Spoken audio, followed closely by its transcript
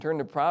Turn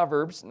to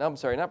Proverbs. No, I'm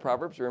sorry, not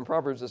Proverbs. We're in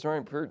Proverbs this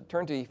morning.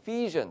 Turn to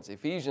Ephesians.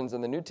 Ephesians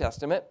in the New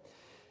Testament,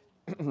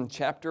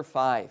 chapter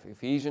 5.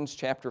 Ephesians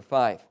chapter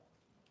 5.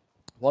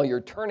 While you're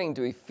turning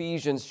to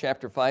Ephesians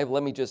chapter 5,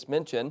 let me just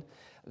mention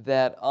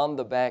that on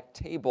the back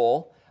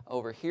table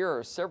over here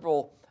are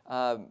several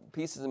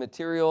pieces of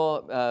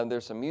material.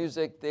 There's some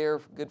music there,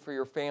 good for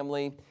your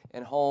family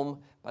and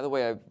home. By the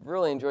way, I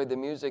really enjoyed the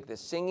music. The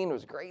singing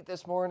was great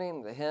this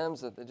morning. The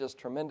hymns, they're just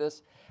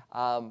tremendous.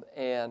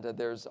 And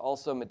there's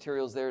also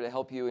materials there to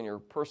help you in your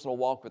personal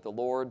walk with the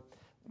Lord.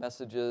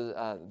 Messages,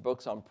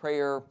 books on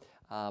prayer,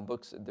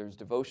 books. There's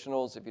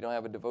devotionals. If you don't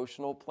have a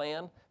devotional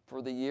plan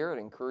for the year, I'd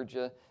encourage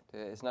you.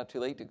 It's not too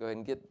late to go ahead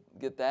and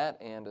get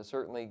that, and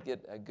certainly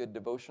get a good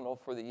devotional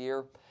for the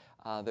year.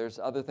 There's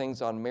other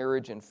things on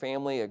marriage and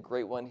family. A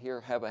great one here,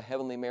 Have a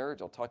Heavenly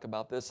Marriage. I'll talk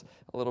about this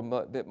a little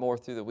bit more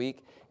through the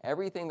week.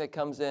 Everything that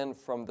comes in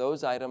from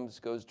those items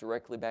goes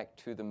directly back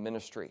to the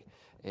ministry.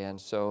 And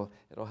so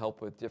it'll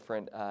help with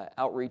different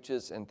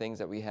outreaches and things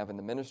that we have in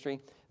the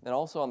ministry. Then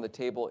also on the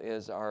table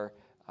is our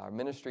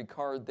ministry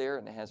card there,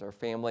 and it has our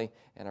family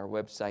and our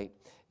website.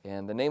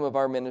 And the name of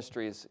our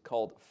ministry is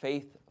called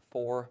Faith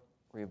for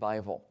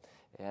Revival.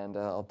 And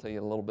I'll tell you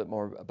a little bit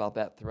more about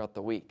that throughout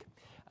the week.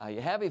 You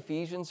have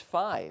Ephesians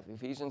 5.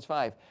 Ephesians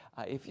 5.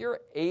 If you're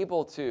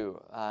able to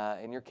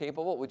and you're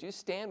capable, would you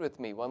stand with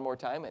me one more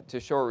time to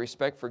show our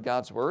respect for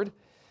God's Word?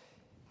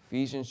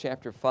 Ephesians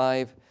chapter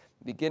 5,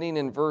 beginning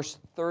in verse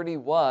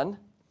 31.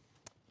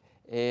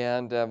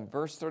 And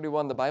verse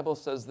 31, the Bible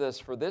says this,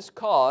 "For this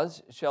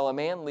cause shall a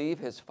man leave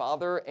his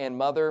father and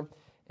mother,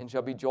 and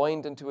shall be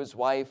joined unto his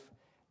wife,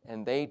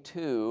 and they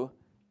two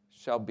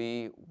shall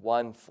be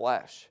one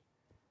flesh.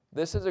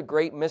 This is a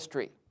great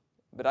mystery,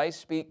 but I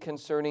speak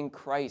concerning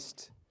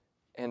Christ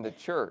and the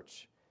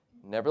church.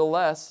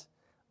 Nevertheless,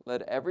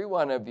 let every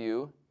one of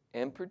you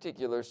in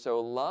particular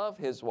so love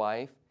his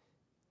wife,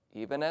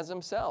 even as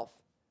himself,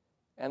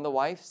 and the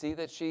wife see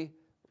that she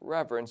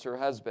reverence her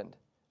husband."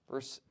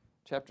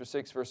 Chapter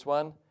 6, verse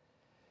 1,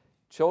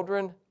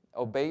 "Children,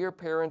 obey your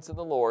parents in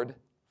the Lord,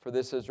 for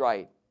this is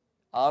right.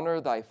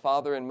 Honor thy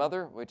father and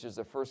mother, which is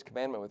the first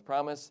commandment with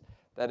promise,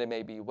 that it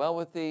may be well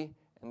with thee,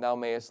 and thou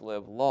mayest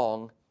live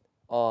long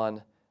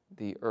on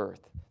the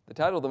earth." The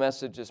title of the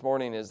message this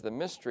morning is The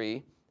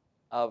Mystery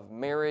of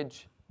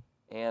Marriage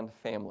and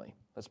Family.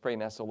 Let's pray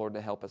and ask the Lord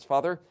to help us.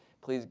 Father,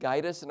 please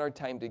guide us in our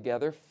time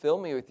together. Fill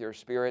me with your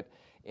Spirit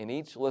in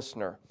each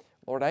listener.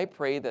 Lord, I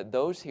pray that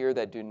those here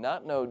that do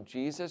not know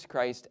Jesus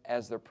Christ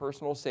as their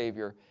personal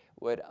Savior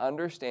would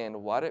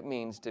understand what it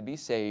means to be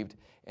saved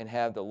and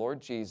have the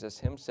Lord Jesus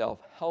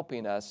himself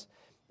helping us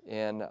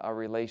in our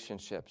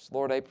relationships.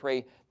 Lord, I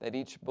pray that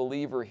each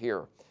believer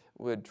here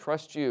would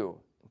trust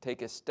you and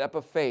take a step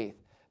of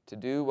faith to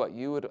do what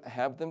you would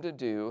have them to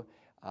do,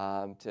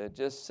 to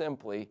just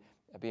simply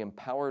be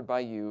empowered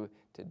by you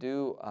to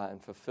do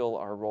and fulfill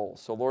our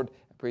roles. So, Lord,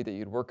 I pray that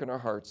you'd work in our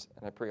hearts,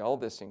 and I pray all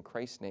this in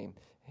Christ's name.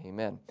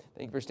 Amen.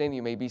 Thank you for standing.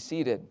 You may be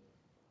seated.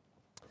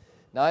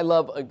 Now, I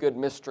love a good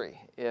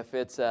mystery. If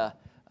it's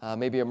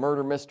maybe a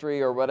murder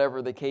mystery or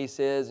whatever the case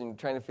is, and you're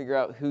trying to figure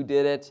out who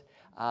did it,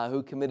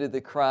 who committed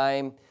the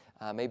crime.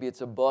 Maybe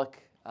it's a book.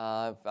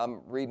 If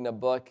I'm reading a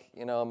book,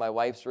 my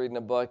wife's reading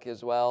a book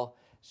as well.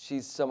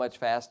 She's so much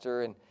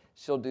faster, and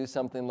she'll do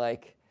something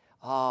like,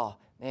 "Oh,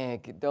 man,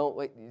 don't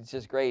wait." It's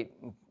just great.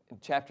 In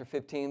chapter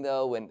 15,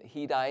 though, when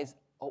he dies,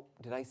 oh,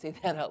 did I say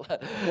that out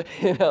loud?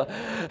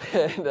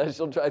 And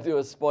she'll try to do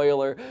a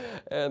spoiler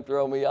and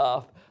throw me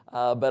off.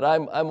 But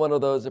I'm one of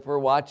those, if we're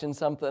watching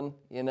something,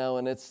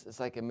 and it's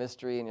like a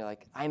mystery, and you're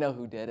like, I know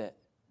who did it.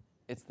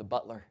 It's the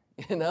butler.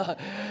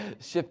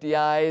 Shifty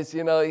eyes,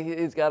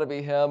 he's got to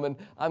be him. And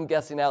I'm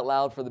guessing out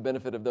loud for the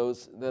benefit of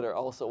those that are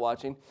also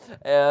watching.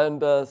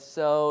 And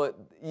so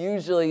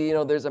usually,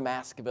 there's a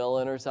mask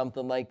villain or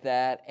something like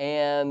that.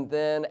 And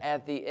then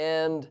at the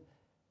end,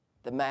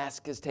 the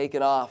mask is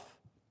taken off.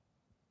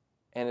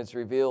 And it's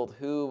revealed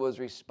who was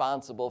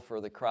responsible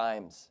for the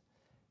crimes.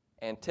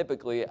 And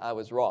typically, I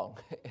was wrong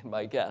in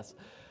my guess.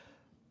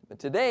 But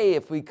today,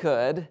 if we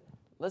could,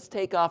 let's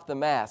take off the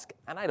mask.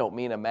 And I don't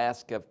mean a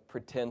mask of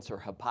pretense or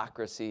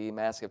hypocrisy,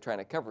 mask of trying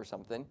to cover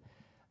something.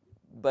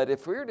 But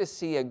if we were to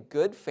see a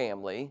good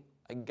family,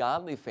 a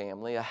godly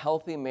family, a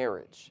healthy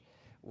marriage,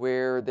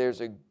 where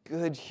there's a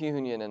good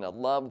union and a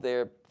love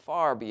there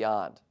far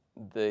beyond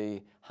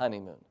the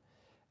honeymoon.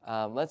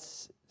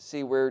 Let's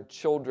see where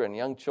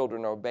young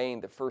children are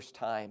obeying the first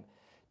time.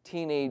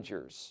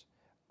 Teenagers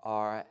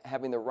are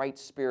having the right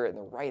spirit and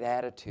the right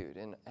attitude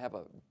and have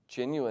a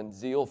genuine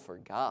zeal for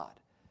God.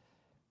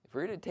 If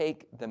we were to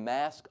take the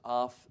mask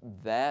off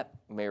that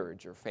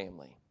marriage or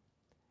family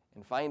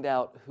and find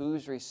out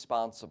who's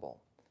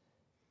responsible,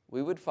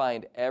 we would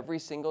find every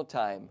single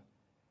time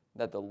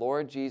that the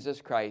Lord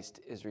Jesus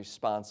Christ is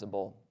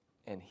responsible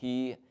and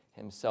He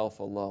Himself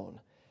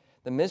alone.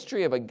 The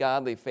mystery of a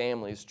godly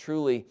family is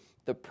truly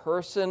the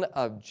person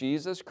of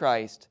Jesus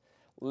Christ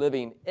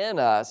living in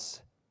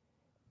us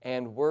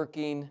and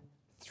working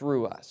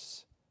through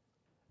us.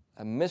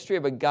 A mystery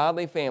of a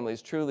godly family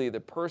is truly the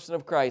person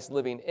of Christ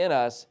living in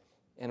us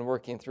and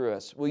working through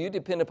us? Will you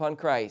depend upon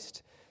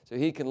Christ so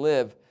He can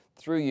live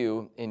through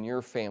you in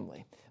your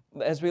family?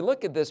 As we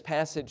look at this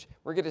passage,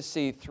 we're going to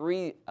see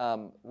three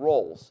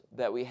roles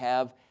that we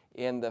have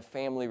in the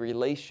family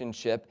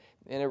relationship,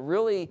 and it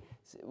really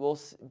will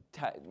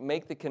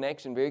make the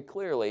connection very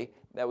clearly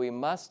that we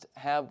must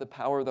have the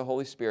power of the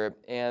Holy Spirit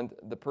and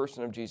the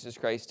person of Jesus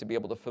Christ to be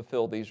able to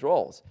fulfill these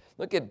roles.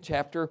 Look at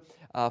chapter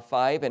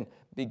 5 and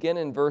begin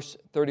in verse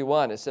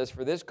 31. It says,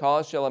 "For this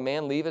cause shall a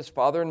man leave his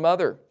father and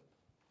mother,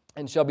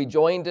 and shall be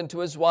joined unto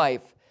his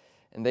wife,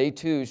 and they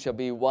two shall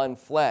be one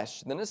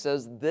flesh." Then it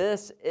says,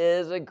 "This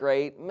is a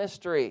great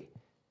mystery."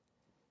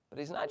 But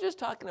he's not just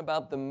talking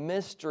about the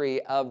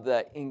mystery of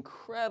the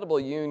incredible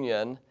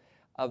union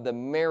of the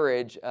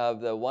marriage of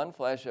the one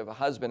flesh of a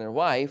husband and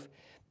wife,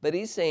 but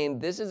he's saying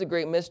this is a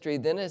great mystery.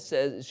 Then it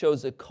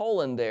shows a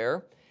colon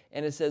there,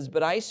 and it says,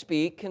 "But I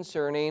speak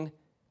concerning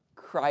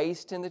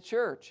Christ and the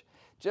church."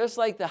 Just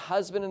like the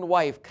husband and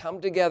wife come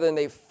together and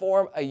they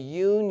form a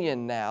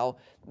union now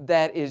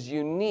that is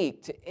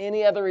unique to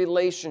any other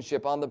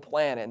relationship on the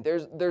planet.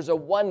 There's a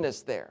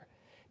oneness there.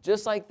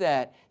 Just like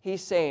that,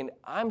 he's saying,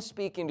 I'm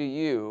speaking to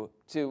you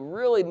to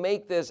really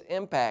make this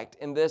impact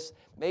and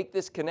make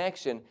this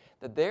connection,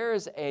 that there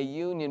is a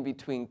union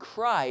between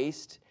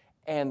Christ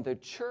and the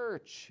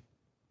church.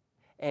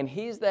 And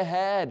He's the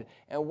head,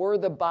 and we're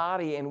the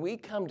body, and we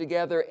come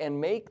together and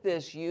make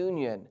this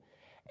union.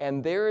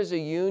 And there is a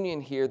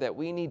union here that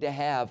we need to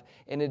have,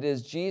 and it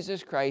is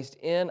Jesus Christ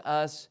in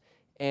us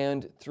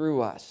and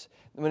through us.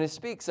 When it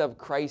speaks of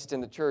Christ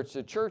in the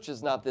church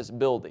is not this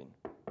building.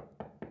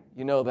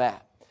 You know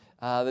that.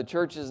 The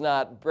church is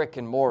not brick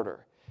and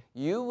mortar.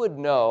 You would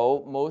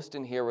know, most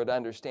in here would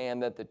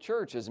understand, that the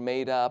church is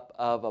made up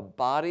of a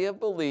body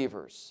of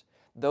believers,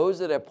 those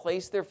that have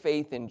placed their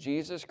faith in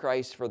Jesus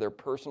Christ for their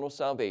personal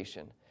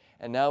salvation.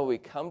 And now we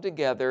come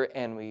together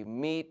and we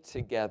meet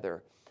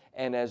together.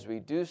 And as we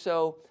do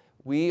so,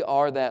 we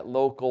are that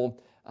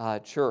local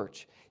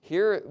church.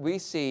 Here we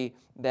see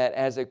that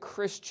as a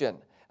Christian,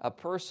 a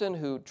person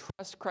who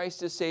trusts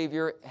Christ as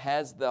Savior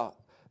has the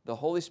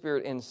Holy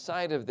Spirit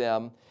inside of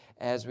them,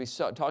 as we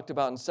talked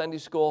about in Sunday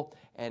school,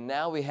 and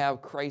now we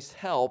have Christ's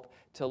help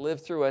to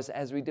live through us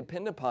as we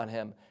depend upon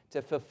Him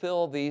to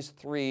fulfill these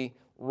three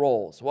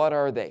roles. What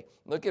are they?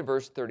 Look at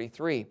verse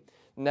 33.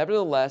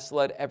 "Nevertheless,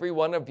 let every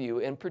one of you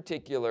in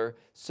particular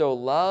so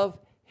love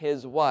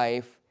his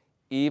wife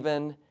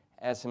even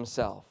as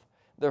himself."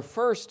 The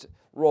first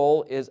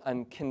role is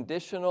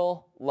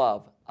unconditional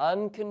love.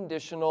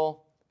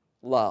 Unconditional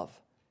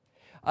love.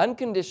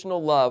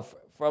 Unconditional love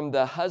from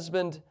the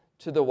husband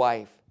to the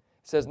wife.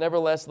 It says,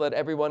 "Nevertheless, let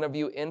every one of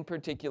you in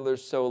particular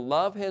so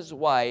love his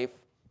wife."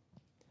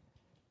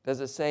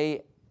 Does it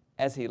say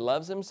as he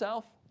loves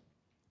himself?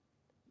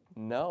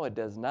 No, it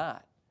does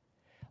not.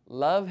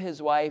 Love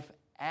his wife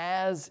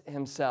as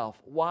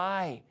himself.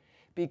 Why?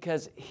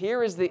 Because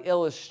here is the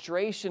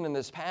illustration in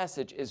this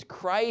passage is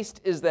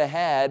Christ is the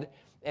head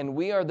and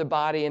we are the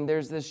body, and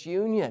there's this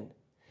union.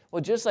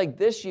 Well, just like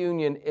this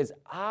union is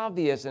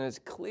obvious and it's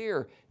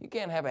clear, you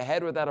can't have a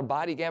head without a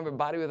body, you can't have a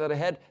body without a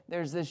head.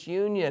 There's this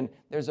union,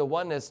 there's a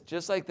oneness.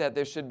 Just like that,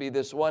 there should be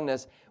this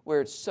oneness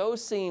where it's so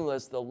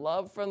seamless. The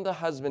love from the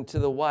husband to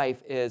the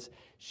wife is,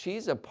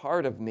 she's a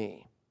part of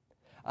me.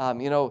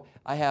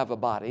 I have a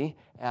body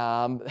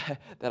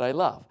that I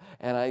love,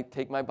 and I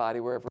take my body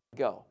wherever I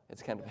go.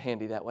 It's kind of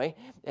handy that way.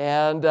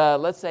 And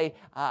let's say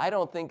I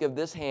don't think of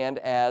this hand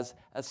as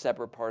a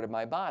separate part of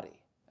my body.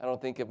 I don't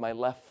think of my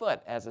left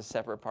foot as a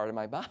separate part of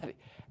my body.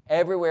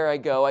 Everywhere I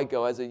go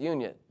as a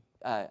unit.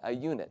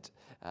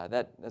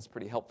 That's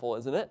pretty helpful,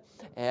 isn't it?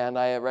 And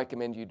I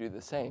recommend you do the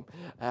same.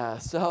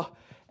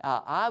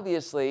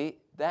 Obviously,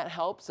 that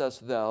helps us,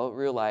 though,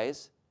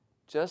 realize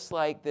just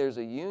like there's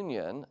a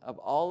union of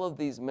all of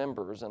these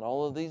members and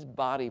all of these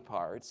body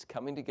parts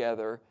coming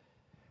together,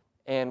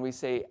 and we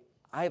say,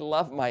 I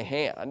love my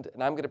hand,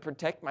 and I'm going to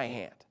protect my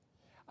hand.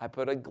 I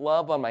put a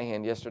glove on my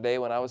hand yesterday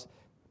when I was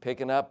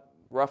picking up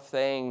rough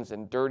things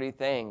and dirty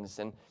things,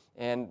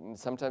 and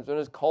sometimes when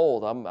it's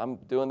cold, I'm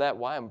doing that.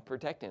 Why? I'm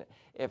protecting it.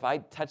 If I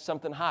touch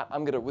something hot,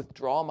 I'm going to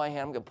withdraw my hand.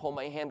 I'm going to pull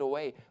my hand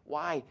away.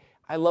 Why?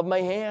 I love my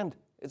hand.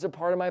 It's a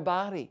part of my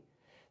body.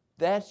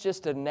 That's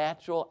just a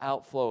natural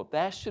outflow.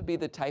 That should be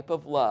the type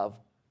of love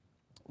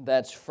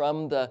that's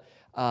from the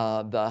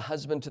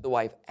husband to the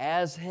wife.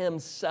 As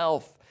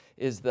himself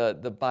is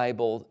the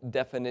Bible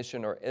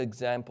definition or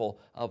example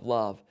of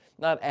love,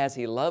 not as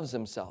he loves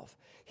himself.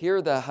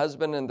 Here the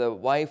husband and the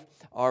wife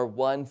are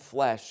one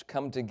flesh,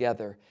 come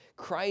together.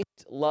 Christ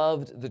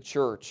loved the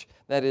church.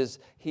 That is,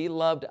 he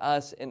loved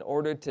us in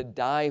order to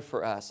die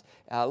for us.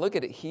 Look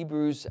at it,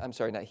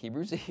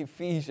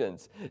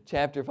 Ephesians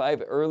chapter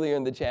 5, earlier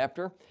in the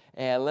chapter.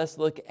 And let's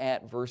look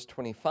at verse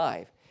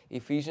 25.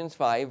 Ephesians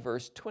 5,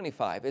 verse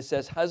 25. It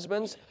says,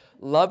 "Husbands,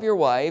 love your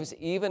wives,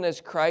 even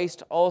as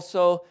Christ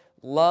also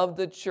loved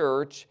the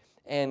church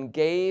and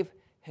gave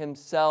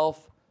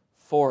himself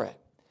for it."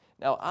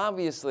 Now,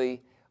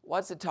 obviously,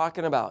 what's it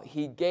talking about?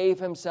 He gave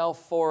himself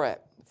for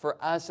it, for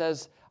us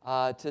as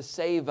to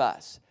save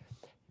us.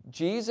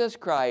 Jesus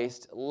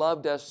Christ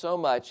loved us so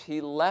much, He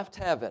left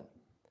heaven.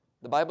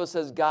 The Bible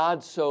says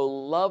God so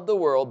loved the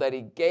world that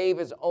He gave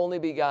His only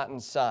begotten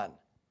Son.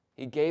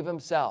 He gave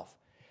Himself.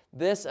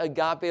 This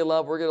agape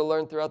love we're going to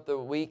learn throughout the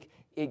week,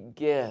 it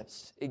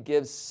gives. It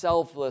gives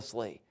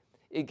selflessly.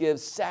 It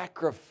gives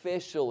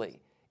sacrificially.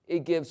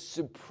 It gives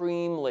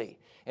supremely.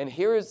 And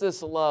here is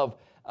this love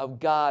of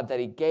God that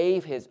He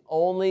gave His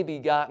only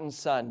begotten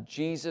Son,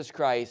 Jesus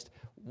Christ.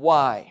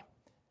 Why?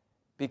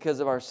 Because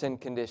of our sin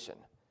condition.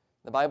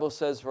 The Bible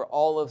says, for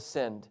all have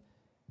sinned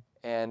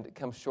and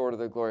come short of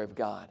the glory of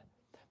God.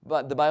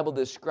 But the Bible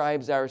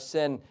describes our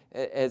sin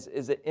as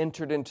it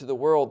entered into the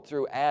world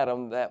through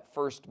Adam, that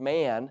first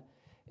man,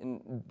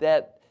 and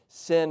that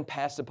sin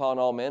passed upon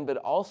all men, but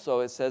also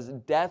it says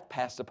death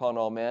passed upon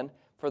all men,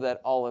 for that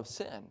all have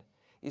sinned.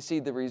 You see,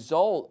 the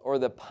result or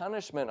the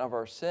punishment of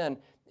our sin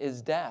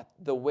is death.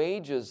 The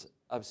wages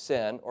of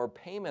sin or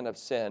payment of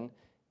sin,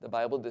 the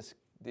Bible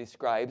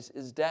describes,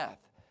 is death.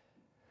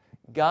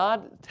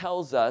 God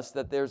tells us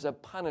that there's a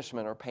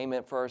punishment or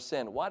payment for our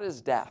sin. What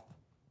is death?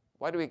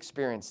 Why do we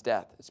experience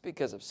death? It's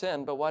because of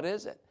sin, but what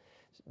is it?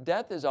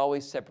 Death is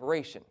always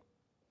separation.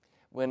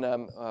 When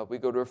we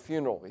go to a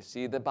funeral, we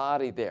see the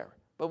body there,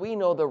 but we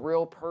know the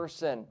real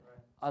person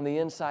on the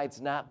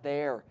inside's not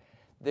there.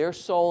 Their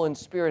soul and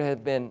spirit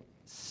have been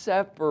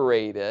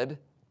separated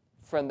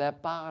from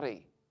that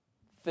body.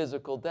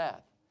 Physical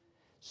death.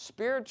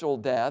 Spiritual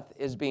death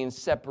is being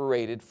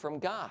separated from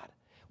God.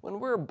 When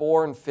we're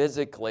born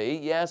physically,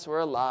 yes,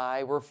 we're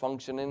alive, we're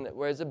functioning,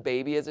 we're as a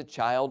baby, as a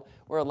child,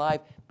 we're alive,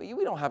 but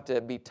we don't have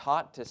to be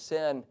taught to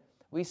sin.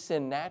 We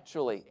sin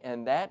naturally,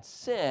 and that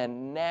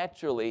sin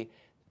naturally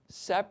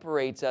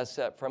separates us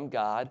from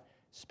God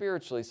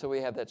spiritually, so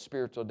we have that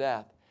spiritual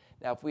death.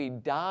 Now, if we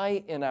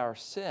die in our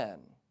sin,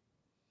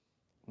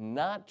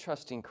 not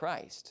trusting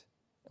Christ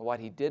and what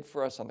He did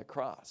for us on the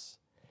cross,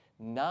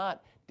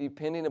 not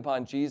depending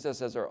upon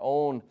Jesus as our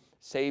own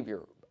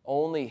Savior,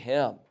 only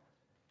Him.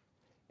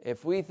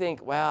 If we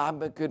think, well,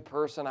 I'm a good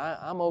person,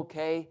 I'm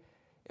okay.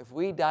 If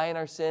we die in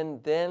our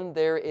sin, then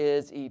there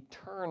is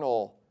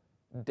eternal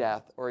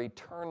death or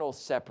eternal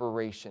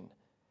separation.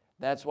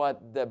 That's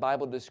what the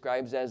Bible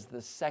describes as the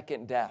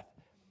second death.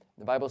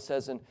 The Bible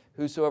says, and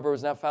whosoever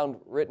was not found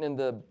written in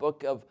the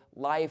book of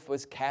life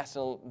was cast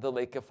in the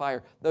lake of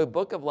fire. The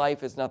book of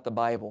life is not the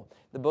Bible.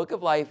 The book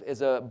of life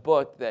is a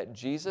book that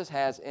Jesus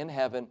has in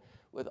heaven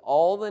with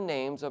all the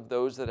names of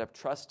those that have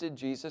trusted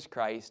Jesus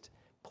Christ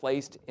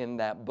placed in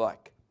that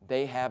book.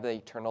 They have the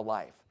eternal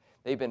life.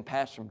 They've been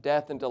passed from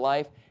death into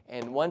life,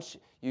 and once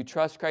you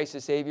trust Christ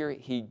as Savior,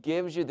 He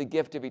gives you the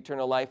gift of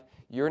eternal life.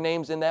 Your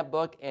name's in that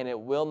book, and it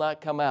will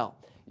not come out.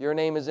 Your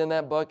name is in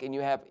that book, and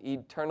you have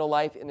eternal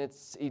life, and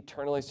it's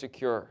eternally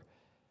secure.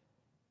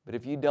 But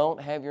if you don't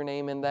have your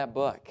name in that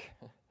book,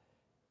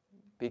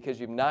 because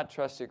you've not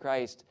trusted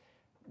Christ,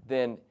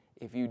 then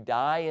if you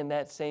die in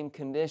that same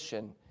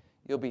condition,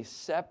 you'll be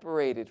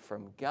separated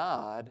from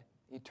God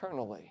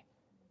eternally.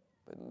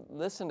 But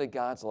listen to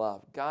God's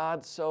love.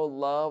 God so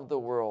loved the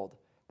world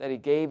that He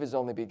gave His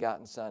only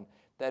begotten Son,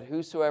 that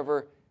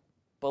whosoever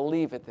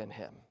believeth in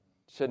Him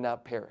should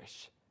not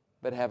perish,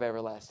 but have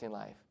everlasting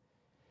life.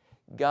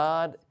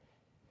 God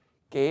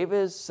gave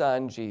His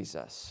Son,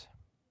 Jesus,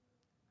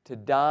 to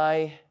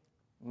die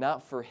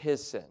not for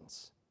His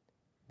sins,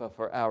 but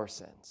for our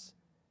sins.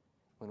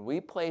 When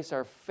we place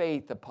our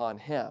faith upon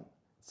Him,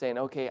 saying,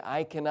 okay,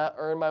 I cannot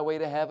earn my way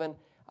to heaven,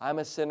 I'm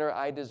a sinner,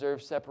 I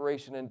deserve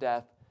separation and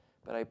death,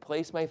 but I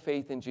place my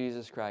faith in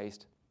Jesus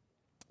Christ,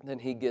 then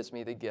He gives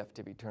me the gift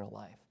of eternal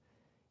life.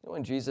 You know,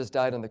 when Jesus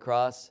died on the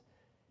cross,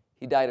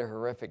 He died a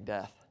horrific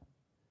death.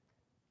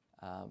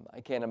 I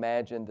can't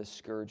imagine the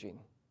scourging.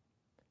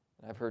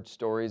 I've heard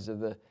stories of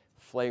the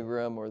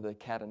flagrum or the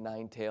cat o'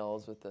 nine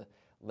tails with the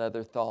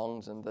leather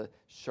thongs and the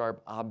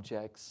sharp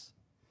objects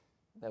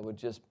that would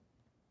just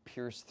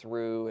pierce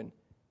through and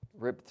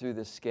rip through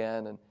the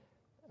skin. And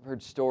I've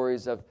heard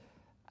stories of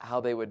how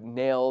they would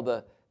nail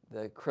the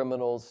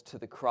criminals to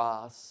the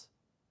cross,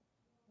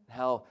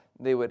 how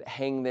they would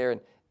hang there.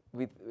 And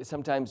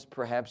sometimes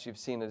perhaps you've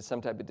seen it as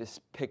some type of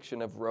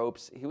depiction of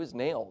ropes. He was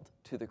nailed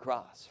to the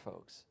cross,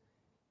 folks.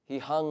 He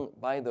hung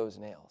by those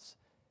nails,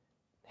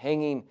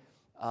 hanging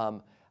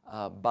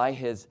by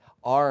His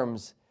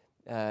arms.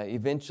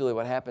 Eventually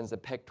what happens, the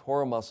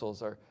pectoral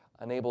muscles are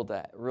unable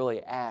to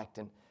really act,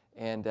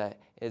 and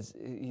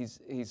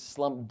he's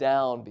slumped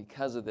down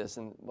because of this,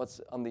 and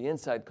what's on the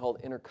inside called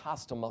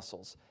intercostal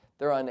muscles.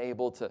 They're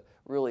unable to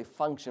really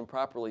function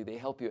properly. They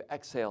help you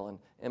exhale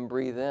and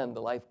breathe in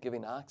the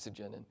life-giving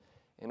oxygen. And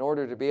in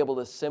order to be able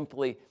to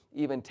simply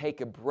even take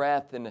a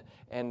breath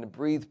and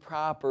breathe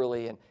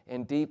properly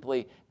and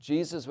deeply,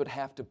 Jesus would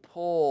have to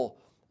pull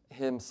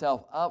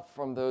Himself up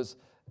from those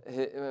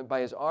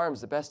by His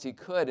arms the best He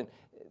could. And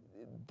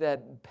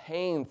that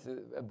pain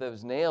of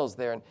those nails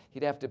there, and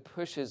He'd have to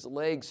push His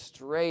legs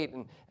straight.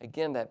 And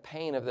again, that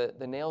pain of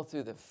the nail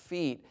through the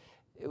feet,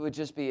 it would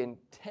just be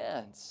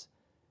intense.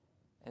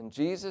 And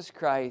Jesus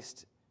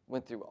Christ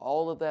went through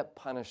all of that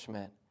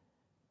punishment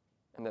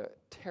and the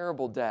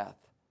terrible death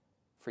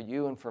for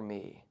you and for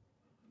me,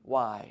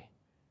 Why?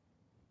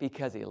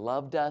 Because he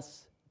loved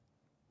us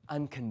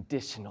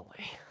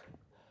unconditionally.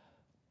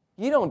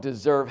 You don't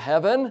deserve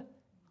heaven.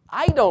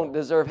 I don't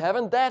deserve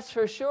heaven, that's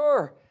for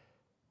sure.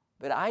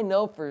 But I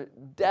know for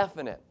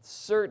definite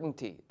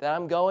certainty that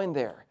I'm going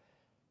there.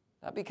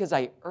 Not because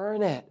I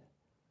earn it.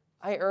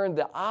 I earned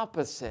the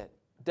opposite,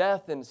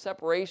 death and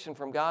separation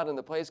from God in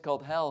the place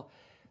called hell.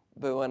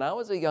 But when I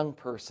was a young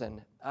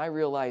person, I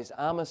realized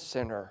I'm a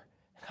sinner.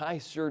 I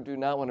sure do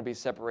not want to be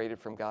separated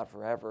from God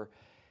forever.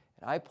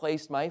 And I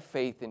placed my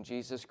faith in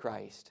Jesus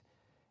Christ.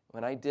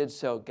 When I did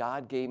so,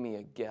 God gave me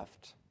a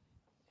gift,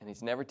 and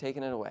He's never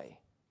taken it away.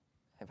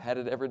 I've had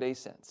it every day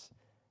since.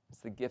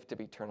 It's the gift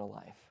of eternal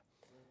life.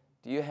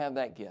 Do you have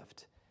that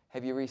gift?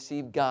 Have you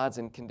received God's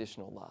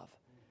unconditional love?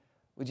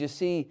 Would you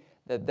see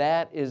that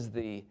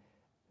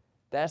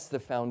that's the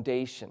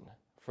foundation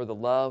for the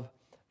love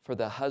for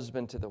the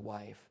husband to the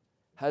wife?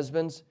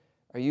 Husbands,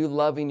 are you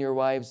loving your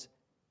wives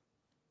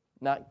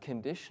not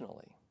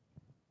conditionally?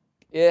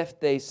 If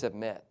they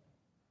submit,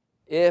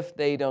 if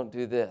they don't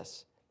do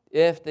this,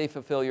 if they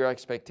fulfill your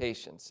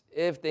expectations,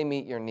 if they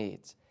meet your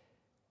needs,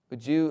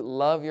 would you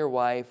love your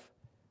wife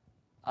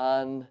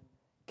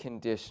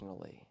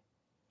unconditionally?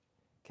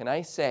 Can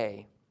I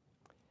say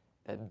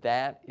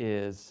that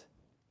is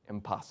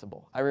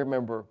impossible? I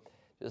remember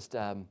just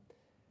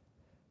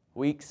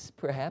weeks,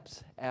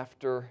 perhaps,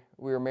 after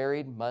we were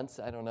married, months,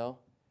 I don't know,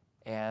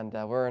 and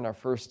we're in our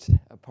first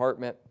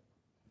apartment,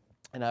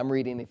 and I'm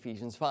reading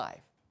Ephesians 5.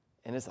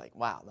 And it's like,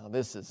 wow, now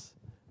this is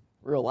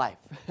real life,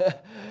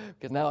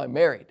 because now I'm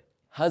married.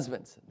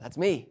 Husbands, that's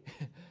me.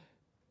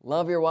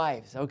 Love your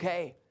wives,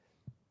 okay.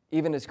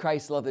 Even as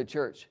Christ loved the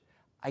church,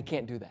 I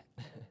can't do that.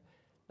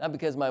 Not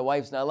because my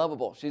wife's not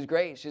lovable. She's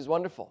great. She's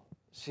wonderful.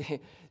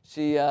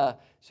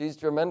 She's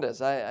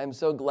tremendous. I'm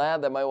so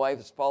glad that my wife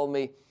has followed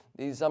me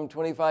these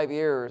 25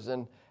 years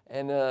and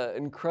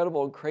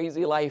incredible,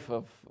 crazy life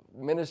of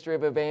ministry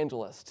of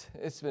evangelist.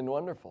 It's been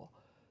wonderful.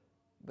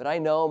 But I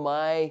know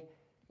my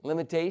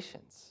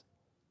limitations.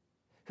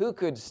 Who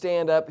could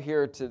stand up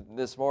here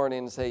this morning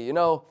and say, you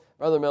know,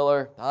 Brother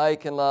Miller, I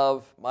can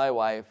love my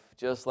wife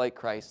just like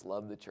Christ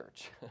loved the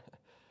church?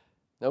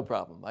 No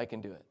problem. I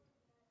can do it.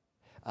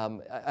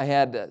 I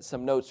had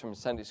some notes from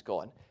Sunday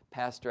school, and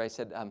Pastor, I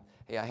said,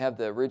 hey, I have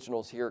the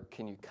originals here.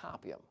 Can you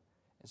copy them?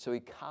 And so he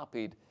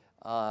copied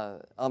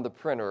on the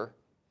printer.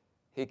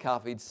 He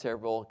copied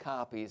several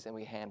copies, and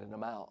we handed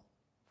them out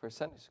for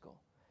Sunday school.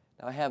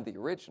 Now, I have the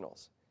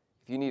originals.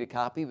 If you need a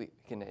copy, we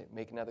can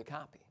make another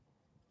copy.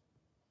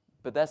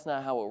 But that's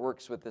not how it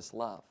works with this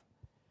love.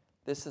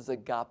 This is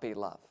agape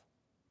love.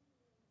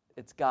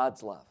 It's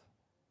God's love.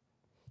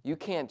 You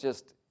can't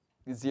just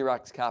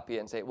Xerox copy it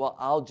and say, well,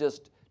 I'll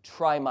just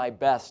try my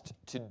best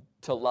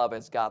to love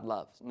as God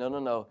loves.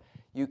 No.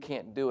 You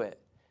can't do it.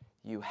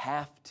 You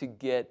have to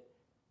get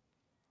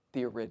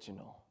the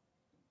original.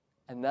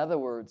 In other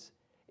words,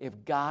 if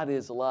God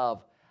is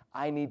love,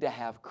 I need to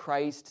have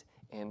Christ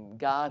and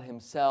God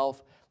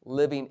Himself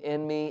living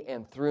in me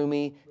and through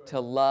me to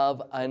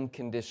love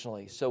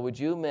unconditionally. So would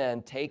you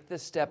men take the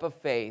step of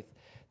faith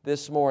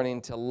this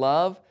morning to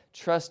love,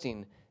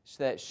 trusting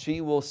that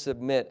she will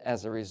submit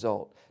as a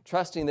result,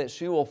 trusting that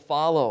she will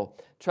follow,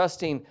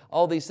 trusting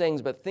all these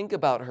things, but think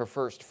about her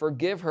first.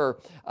 Forgive her.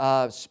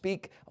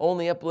 Speak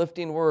only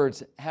uplifting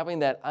words, having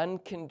that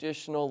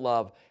unconditional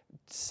love.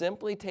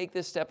 Simply take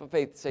this step of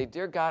faith. Say,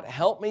 dear God,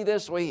 help me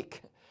this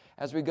week.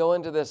 As we go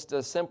into this,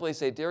 to simply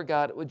say, dear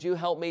God, would you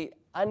help me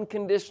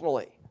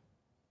unconditionally?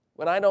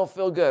 When I don't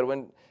feel good,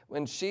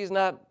 when she's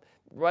not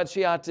what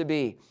she ought to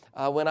be,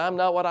 when I'm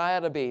not what I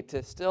ought to be,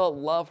 to still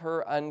love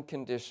her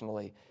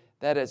unconditionally.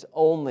 That is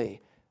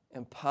only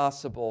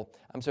possible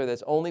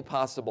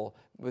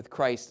with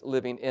Christ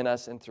living in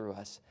us and through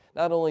us.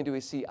 Not only do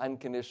we see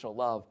unconditional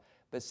love,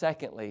 but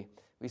secondly,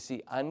 we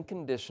see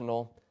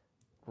unconditional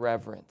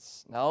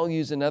reverence. Now, I'll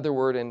use another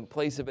word in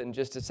place of it in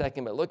just a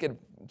second, but look at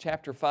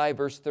chapter 5,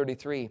 verse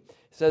 33. It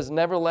says,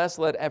 nevertheless,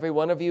 let every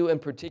one of you in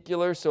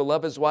particular so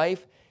love his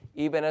wife,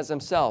 even as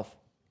himself.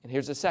 And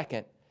here's a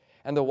second.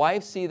 And the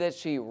wife see that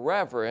she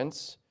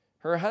reverence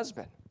her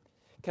husband.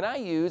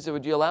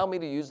 Would you allow me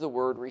to use the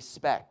word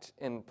respect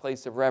in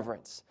place of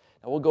reverence?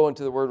 Now, we'll go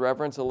into the word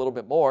reverence a little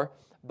bit more,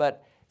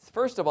 but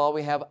first of all,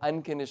 we have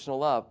unconditional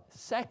love.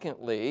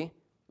 Secondly,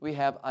 we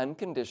have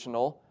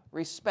unconditional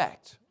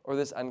respect, or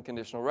this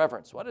unconditional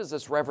reverence. What is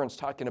this reverence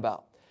talking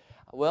about?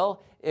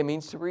 Well, it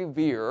means to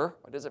revere.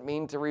 What does it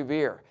mean to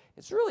revere?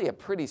 It's really a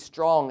pretty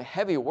strong,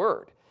 heavy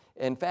word.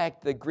 In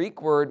fact, the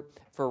Greek word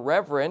for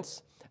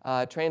reverence,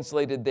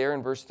 translated there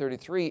in verse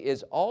 33,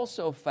 is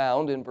also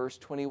found in verse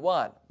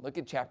 21. Look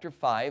at chapter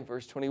 5,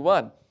 verse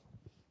 21.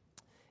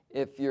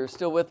 If you're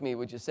still with me,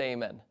 would you say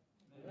amen?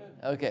 Amen.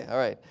 Okay, all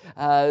right.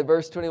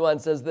 Verse 21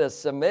 says this,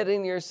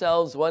 submitting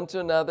yourselves one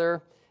to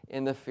another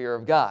in the fear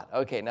of God.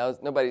 Okay, now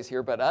nobody's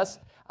here but us.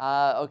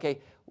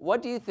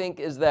 What do you think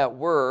is that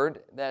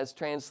word that's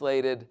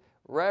translated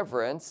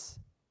reverence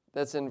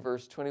that's in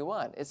verse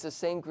 21? It's the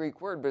same Greek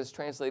word, but it's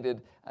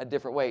translated a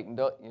different way.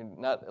 You're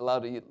not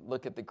allowed to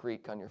look at the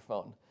Greek on your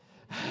phone.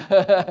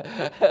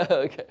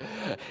 Okay.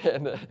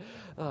 And,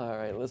 all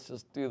right, let's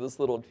just do this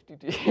little.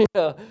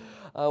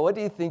 What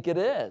do you think it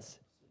is?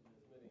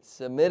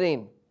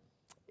 Submitting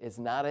is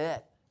not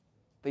it.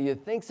 But you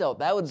think so.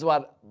 That was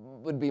what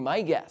would be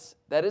my guess.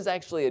 That is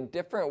actually a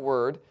different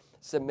word.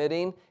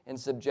 Submitting and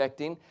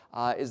subjecting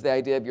is the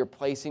idea of you're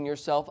placing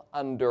yourself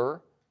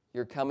under,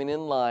 you're coming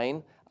in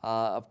line.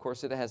 Of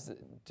course, it has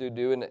to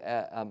do with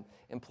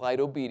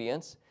implied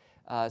obedience.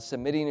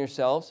 Submitting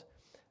yourselves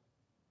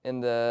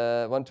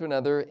one to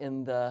another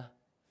in the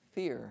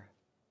fear.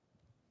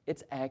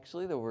 It's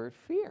actually the word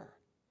fear.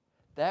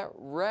 That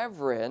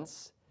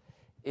reverence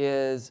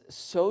is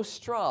so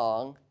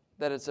strong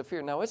that it's a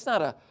fear. Now, it's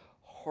not a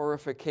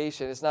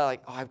horrification. It's not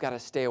like, oh, I've got to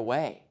stay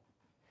away.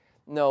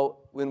 No,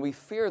 when we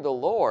fear the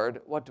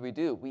Lord, what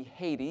do? We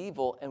hate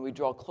evil and we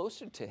draw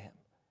closer to Him.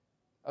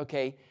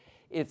 Okay?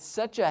 It's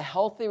such a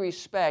healthy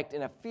respect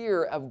and a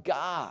fear of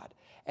God.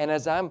 And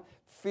as I'm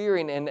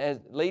fearing, and as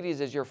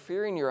ladies, as you're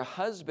fearing your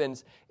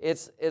husbands,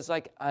 it's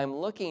like I'm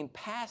looking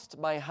past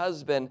my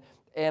husband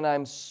and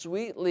I'm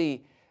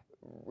sweetly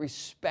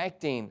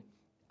respecting,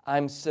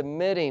 I'm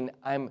submitting,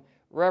 I'm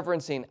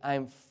reverencing,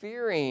 I'm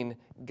fearing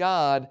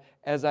God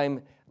as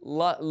I'm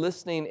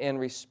listening and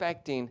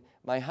respecting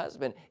my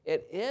husband.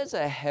 It is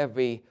a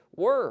heavy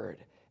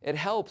word. It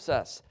helps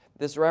us.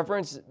 This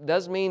reverence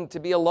does mean to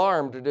be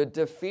alarmed or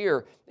to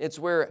fear. It's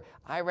where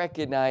I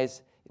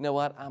recognize, you know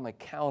what, I'm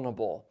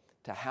accountable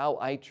to how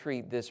I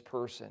treat this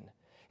person.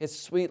 It's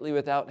sweetly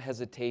without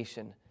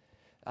hesitation.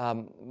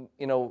 When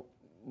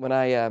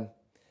I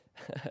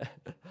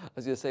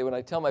was going to say, when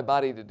I tell my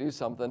body to do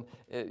something,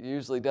 it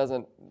usually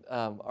doesn't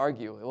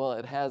argue. Well,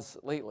 it has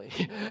lately.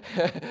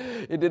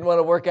 It didn't want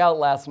to work out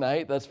last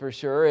night, that's for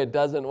sure. It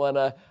doesn't want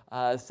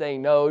to say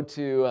no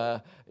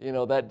to,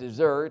 that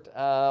dessert.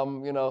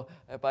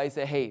 If I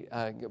say, hey,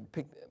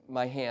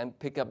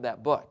 pick up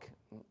that book,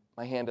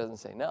 my hand doesn't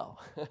say no.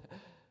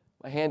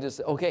 My hand just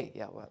says, okay,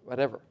 yeah,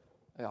 whatever.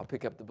 I'll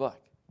pick up the book.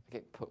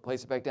 Okay,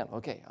 place it back down.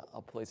 Okay,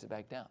 I'll place it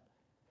back down.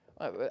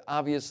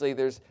 Obviously,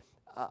 there's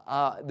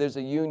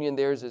a union,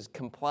 there's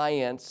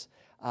compliance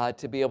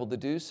to be able to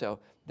do so.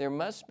 There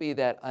must be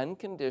that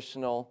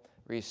unconditional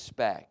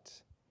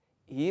respect,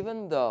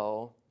 even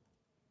though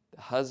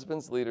the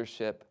husband's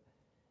leadership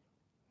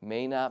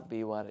may not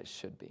be what it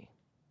should be.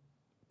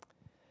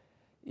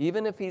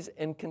 Even if he's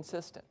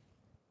inconsistent,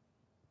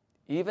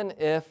 even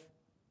if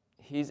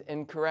he's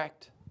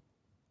incorrect.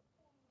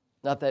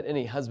 Not that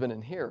any husband in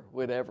here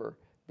would ever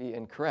be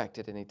incorrect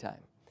at any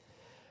time.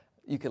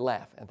 You could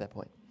laugh at that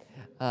point.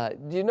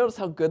 Do you notice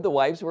how good the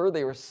wives were?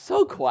 They were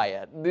so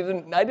quiet.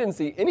 I didn't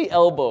see any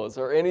elbows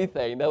or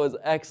anything. That was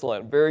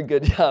excellent. Very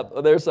good job.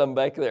 Oh, there's some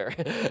back there.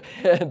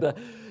 And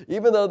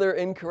even though they're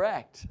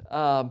incorrect.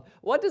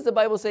 What does the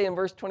Bible say in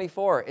verse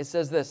 24? It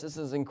says this. This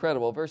is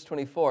incredible. Verse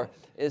 24,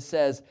 it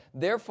says,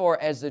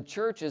 therefore, as the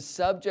church is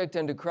subject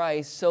unto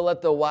Christ, so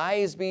let the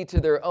wives be to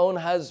their own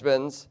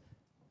husbands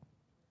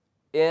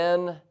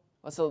in,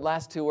 what's the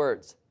last two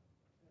words?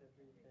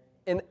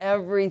 In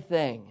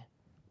everything.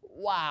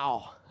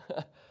 Wow.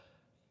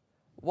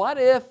 What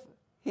if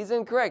he's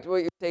incorrect?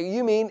 Well,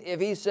 you mean if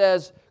he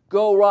says,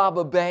 go rob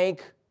a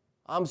bank,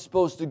 I'm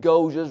supposed to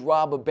go just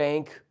rob a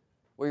bank?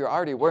 Well, you're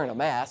already wearing a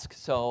mask,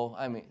 so,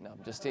 no,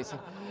 I'm just teasing.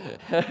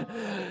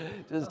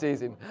 Just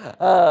teasing.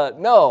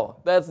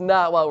 No, that's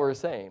not what we're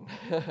saying.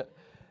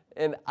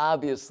 And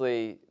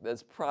obviously,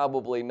 that's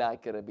probably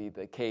not going to be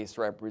the case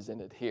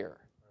represented here.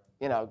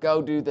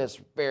 Go do this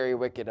very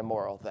wicked,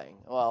 immoral thing.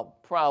 Well,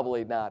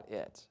 probably not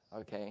it,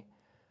 okay?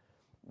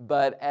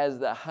 But as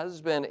the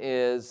husband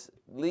is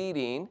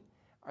leading,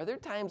 are there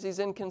times he's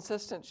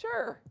inconsistent?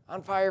 Sure,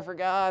 on fire for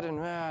God and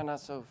not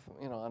so,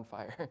 on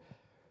fire.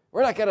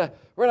 We're not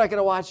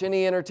gonna watch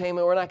any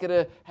entertainment. We're not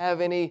gonna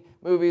have any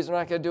movies. We're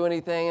not gonna do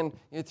anything. And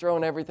you're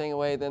throwing everything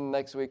away. Then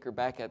next week you're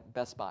back at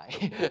Best Buy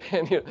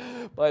and you're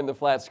buying the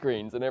flat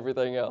screens and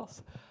everything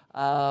else.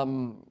 We're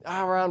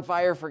on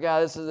fire for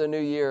God. This is a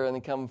new year, and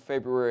then come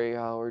February,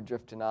 we're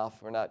drifting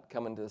off. We're not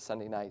coming to the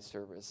Sunday night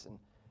service,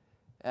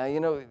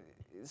 and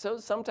so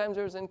sometimes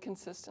there's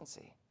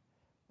inconsistency.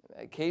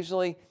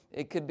 Occasionally,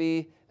 it could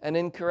be an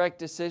incorrect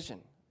decision.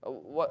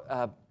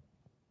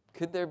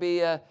 Could there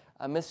be a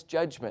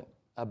misjudgment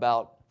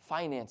about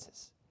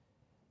finances?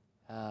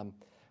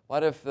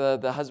 What if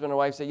the husband and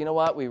wife say, you know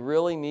what, we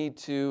really need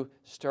to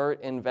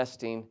start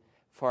investing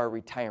for our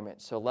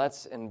retirement, so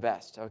let's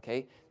invest,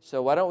 okay?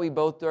 So why don't we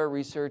both do our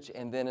research,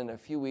 and then in a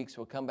few weeks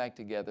we'll come back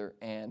together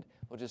and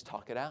we'll just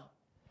talk it out.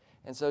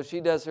 And so she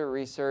does her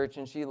research,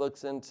 and she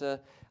looks into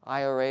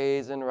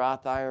IRAs and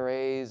Roth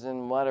IRAs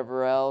and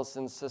whatever else,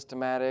 and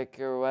systematic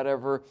or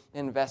whatever,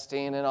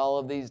 investing and all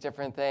of these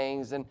different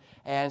things.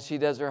 And she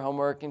does her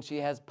homework, and she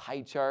has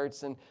pie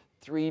charts and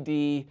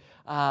 3D,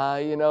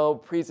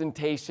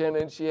 presentation,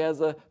 and she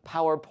has a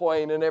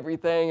PowerPoint and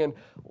everything. And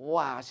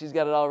wow, she's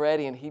got it all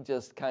ready, and he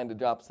just kind of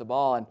drops the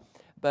ball.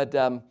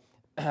 But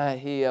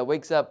he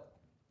wakes up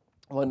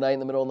one night in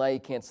the middle of the night, he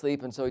can't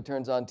sleep, and so he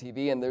turns on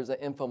TV, and there's an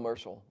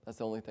infomercial. That's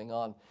the only thing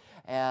on.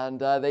 And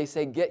they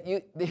say,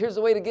 here's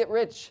a way to get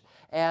rich,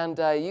 and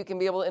you can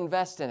be able to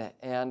invest in it.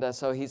 And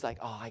so he's like,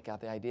 oh, I got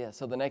the idea.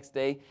 So the next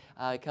day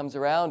comes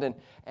around,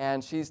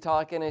 and she's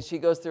talking, and she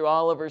goes through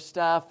all of her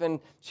stuff, and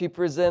she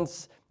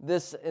presents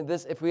this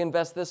if we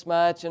invest this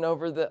much, and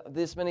over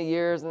this many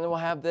years, and then we'll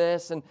have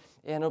this, and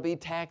it'll be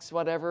tax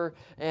whatever,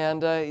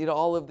 and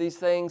all of these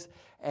things.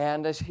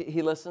 And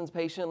he listens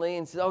patiently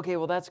and says, okay,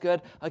 well, that's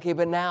good. Okay,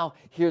 but now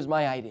here's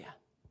my idea.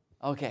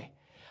 Okay,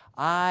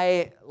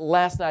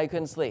 last night I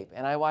couldn't sleep,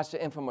 and I watched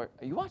an infomercial.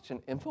 You watched an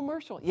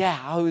infomercial?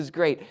 Yeah, it was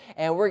great.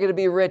 And we're going to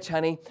be rich,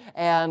 honey.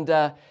 And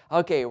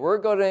okay, we're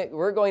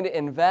going to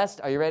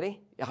invest. Are you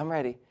ready? Yeah, I'm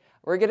ready.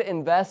 We're going to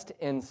invest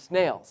in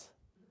snails.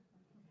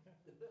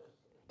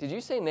 Did you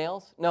say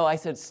nails? No, I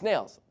said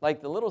snails.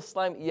 Like the little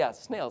slime.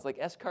 Yes, snails. Like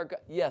escargot.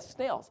 Yes,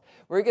 snails.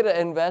 We're going to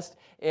invest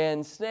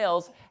in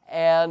snails,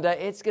 and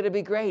it's going to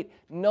be great.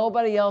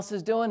 Nobody else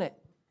is doing it.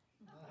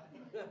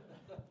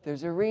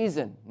 There's a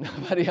reason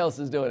nobody else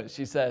is doing it,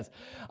 she says.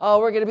 Oh,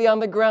 we're going to be on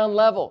the ground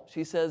level,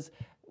 she says,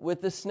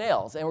 with the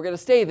snails, and we're going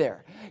to stay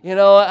there.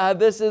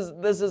 This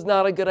is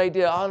not a good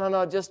idea. Oh,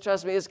 no, just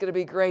trust me. It's going to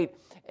be great.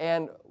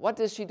 And what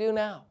does she do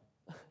now?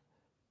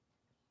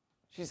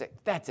 She's like,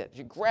 that's it.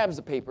 She grabs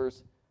the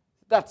papers.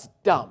 That's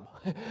dumb.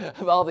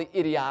 Of all the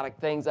idiotic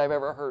things I've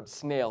ever heard,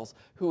 snails.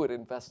 Who would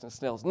invest in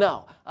snails?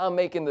 No, I'm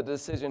making the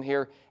decision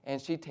here, and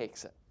she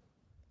takes it.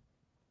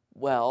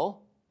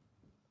 Well,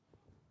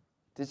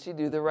 did she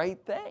do the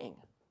right thing?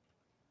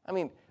 I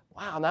mean,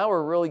 wow, now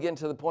we're really getting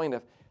to the point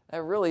of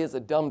that really is a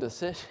dumb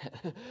decision.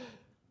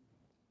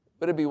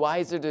 Would it be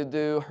wiser to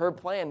do her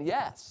plan?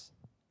 Yes.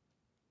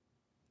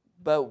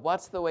 But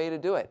what's the way to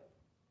do it?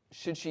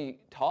 Should she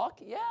talk?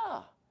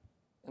 Yeah.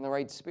 In the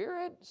right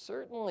spirit?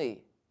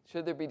 Certainly.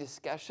 Should there be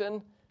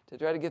discussion to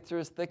try to get through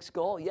his thick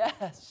skull?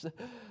 Yes.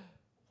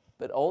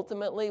 But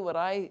ultimately, what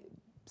I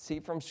see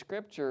from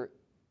Scripture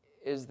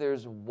is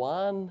there's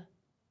one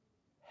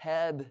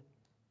head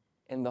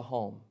in the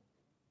home.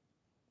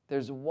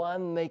 There's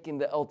one making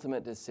the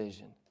ultimate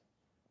decision.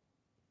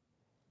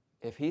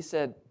 If he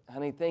said,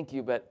 honey, thank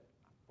you, but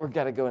we've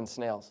got to go in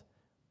snails.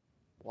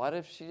 What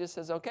if she just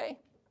says, okay,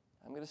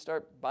 I'm going to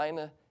start buying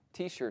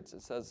T-shirts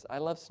that says, I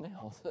love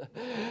snails.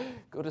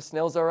 Go to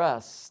Snails R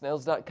Us,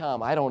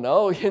 snails.com. I don't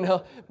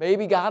know,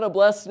 maybe God will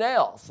bless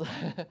snails.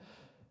 But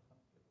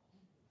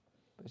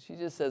she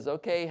just says,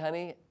 okay,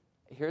 honey,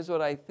 here's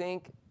what I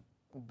think,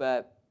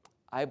 but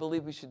I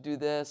believe we should do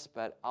this,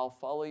 but I'll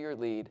follow your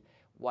lead.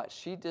 What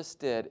she just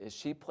did is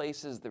she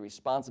places the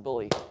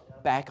responsibility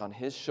back on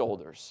his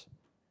shoulders.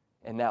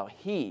 And now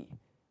he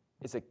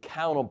is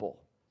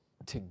accountable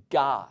to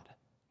God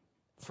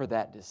for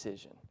that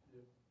decision.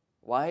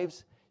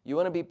 Wives, you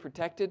want to be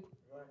protected?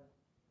 Right.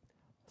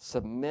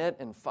 Submit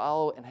and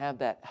follow and have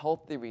that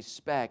healthy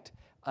respect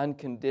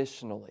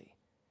unconditionally.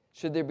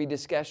 Should there be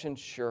discussion?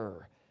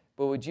 Sure.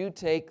 But would you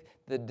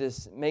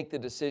make the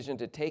decision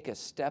to take a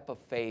step of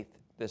faith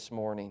this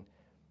morning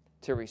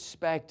to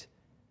respect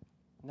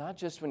not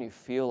just when you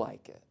feel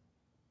like it,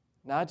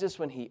 not just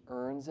when he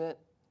earns it,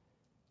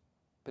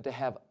 but to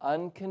have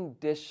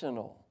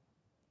unconditional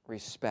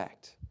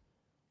respect.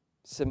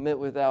 Submit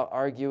without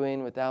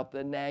arguing, without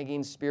the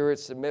nagging spirit.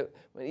 Submit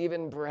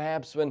even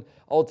perhaps when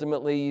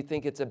ultimately you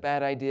think it's a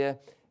bad idea.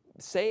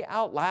 Say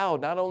out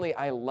loud, not only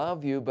I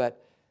love you,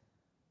 but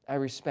I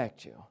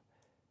respect you.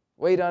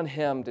 Wait on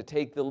him to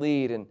take the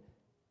lead and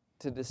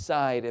to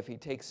decide if he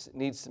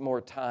needs more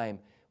time.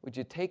 Would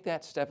you take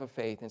that step of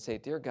faith and say,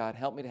 dear God,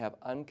 help me to have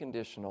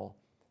unconditional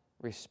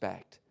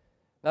respect.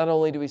 Not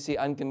only do we see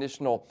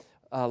unconditional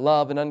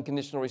love and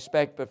unconditional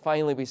respect, but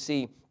finally we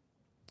see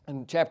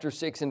in chapter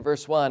 6 and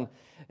verse 1,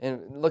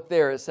 and look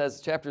there, it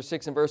says, chapter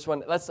 6 and verse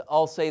 1, let's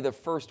all say the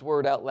first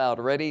word out loud.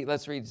 Ready?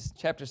 Let's read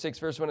chapter 6,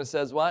 verse 1. It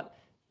says what?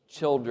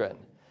 Children.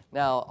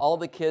 Now, all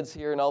the kids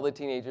here and all the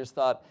teenagers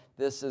thought,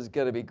 this is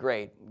going to be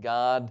great.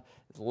 God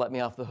let me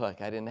off the hook.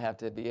 I didn't have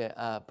to be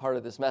a part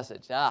of this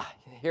message.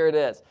 Here it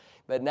is.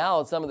 But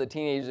now some of the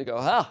teenagers go,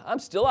 I'm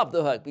still off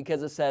the hook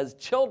because it says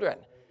children.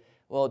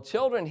 Well,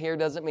 children here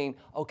doesn't mean,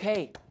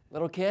 okay,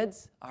 little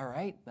kids, all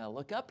right, now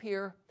look up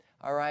here.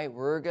 All right,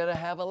 we're going to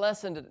have a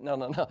lesson.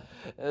 No.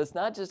 It's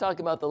not just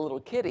talking about the little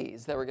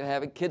kiddies that we're going to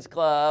have a kids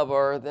club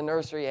or the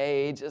nursery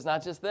age. It's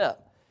not just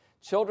that.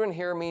 Children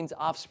here means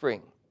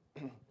offspring.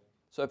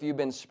 So if you've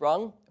been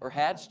sprung or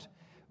hatched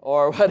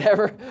or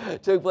whatever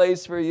took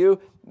place for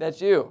you,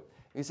 that's you.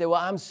 You say, well,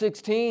 I'm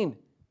 16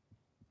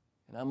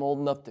 and I'm old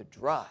enough to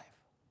drive.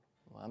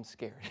 Well, I'm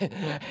scared.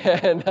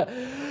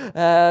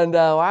 and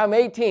I'm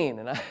 18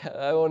 and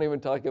I won't even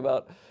talk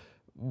about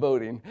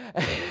boating,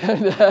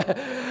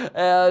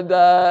 and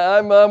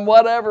I'm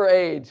whatever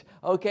age.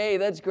 Okay,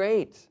 that's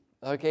great.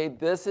 Okay,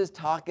 this is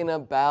talking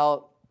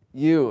about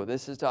you.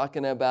 This is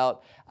talking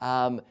about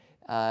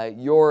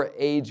your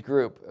age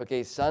group.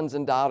 Okay, sons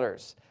and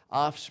daughters,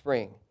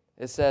 offspring.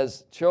 It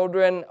says,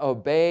 children,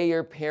 obey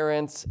your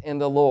parents in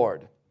the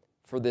Lord,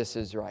 for this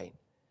is right.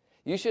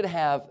 You should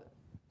have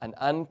an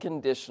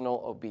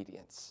unconditional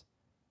obedience.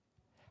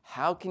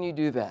 How can you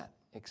do that?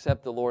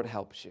 Except the Lord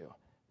helps you.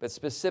 But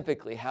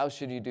specifically, how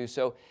should you do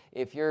so?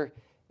 If you're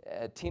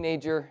a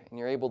teenager and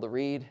you're able to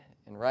read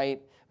and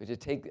write, would you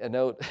take a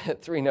note,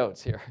 3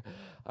 notes here.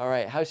 All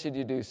right, how should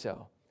you do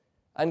so?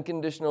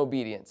 Unconditional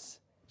obedience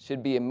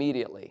should be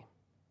immediately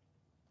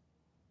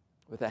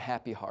with a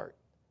happy heart.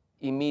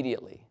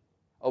 Immediately.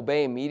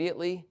 Obey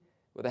immediately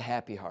with a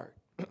happy heart.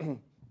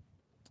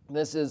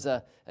 This is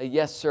a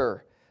yes,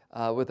 sir,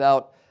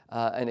 without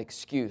an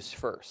excuse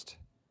first.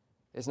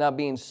 It's not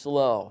being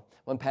slow.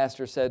 One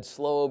pastor said,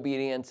 slow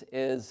obedience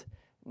is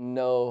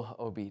no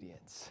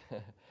obedience.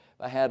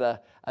 I had a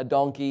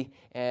donkey,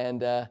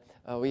 and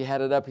we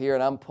had it up here,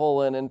 and I'm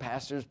pulling, and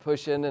pastor's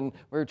pushing, and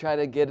we're trying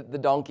to get the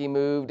donkey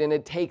moved, and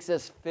it takes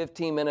us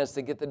 15 minutes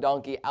to get the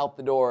donkey out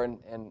the door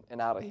and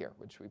out of here,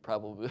 which we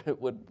probably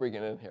would bring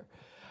it in here.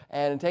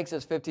 And it takes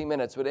us 15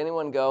 minutes. Would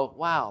anyone go,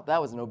 wow,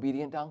 that was an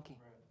obedient donkey?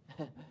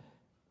 Right.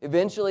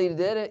 Eventually he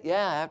did it,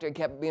 yeah, after it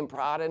kept being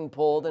prodded and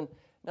pulled. And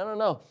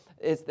no.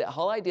 It's the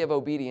whole idea of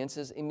obedience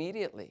is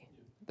immediately,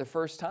 the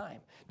first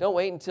time. Don't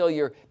wait until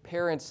your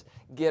parents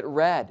get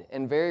red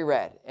and very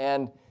red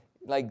and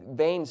like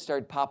veins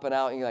start popping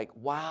out and you're like,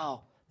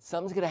 wow,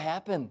 something's going to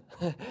happen.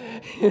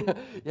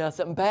 Yeah,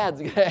 something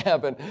bad's going to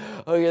happen.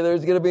 Okay,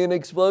 there's going to be an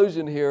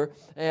explosion here.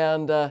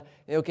 And,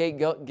 okay,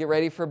 go get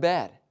ready for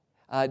bed.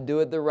 Do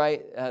it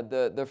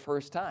the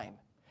first time.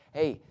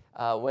 Hey,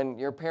 when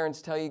your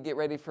parents tell you to get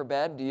ready for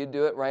bed, do you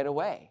do it right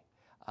away?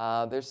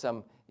 There's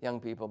some young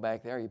people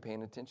back there. Are you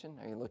paying attention?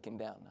 Are you looking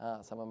down?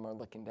 Some of them are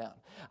looking down.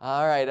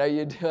 All right,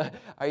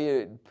 are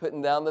you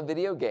putting down the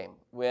video game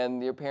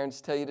when your parents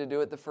tell you to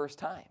do it the first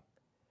time?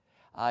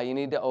 You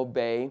need to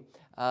obey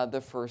the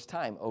first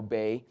time.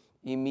 Obey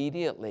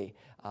immediately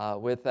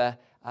with a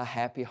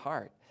happy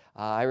heart.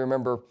 I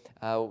remember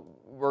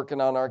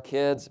working on our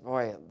kids,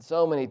 boy,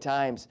 so many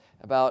times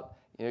about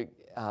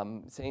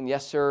saying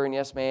yes, sir, and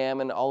yes,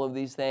 ma'am, and all of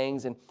these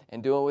things, and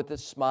doing it with a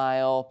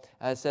smile.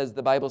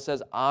 The Bible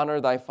says,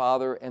 honor thy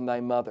father and thy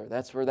mother.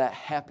 That's where that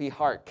happy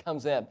heart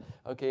comes in.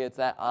 Okay, it's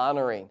that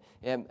honoring.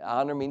 And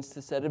honor means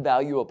to set a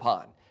value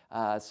upon.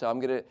 So I'm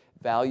going to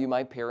value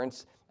my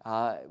parents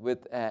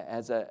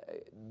as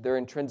their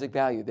intrinsic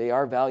value. They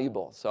are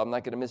valuable, so I'm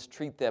not going to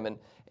mistreat them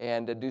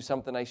and do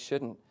something I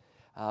shouldn't.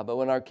 But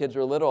when our kids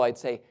were little, I'd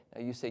say,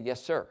 you say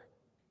yes, sir.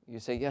 You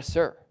say yes,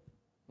 sir.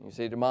 You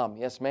say to mom,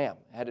 yes, ma'am.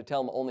 I had to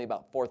tell them only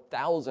about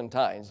 4,000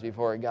 times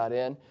before I got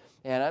in.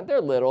 And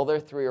they're little, they're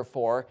 3 or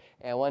 4.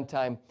 And one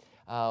time,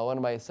 one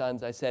of my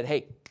sons, I said,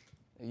 hey,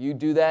 you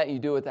do that, you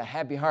do it with a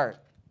happy heart.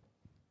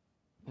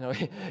 You know,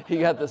 he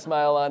got the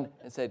smile on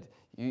and said,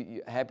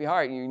 you happy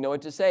heart, you know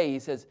what to say. He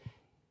said,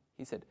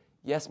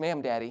 yes,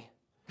 ma'am, Daddy.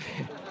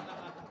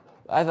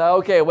 I thought,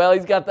 okay, well,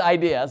 he's got the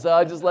idea, so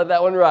I'll just let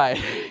that one ride.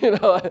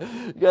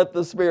 Got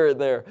the spirit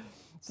there.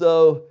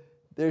 So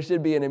there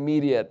should be an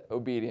immediate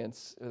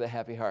obedience with a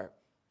happy heart.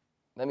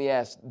 Let me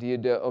ask, do you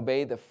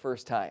obey the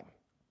first time?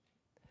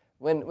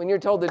 When you're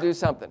told to do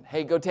something,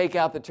 hey, go take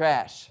out the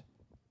trash.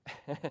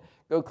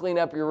 Go clean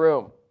up your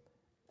room.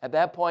 At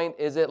that point,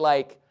 is it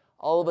like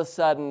all of a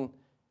sudden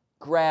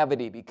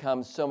gravity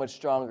becomes so much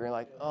stronger? You're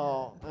like,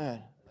 oh,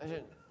 man,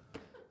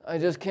 I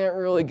just can't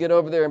really get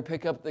over there and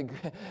pick up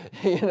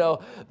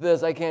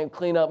this. I can't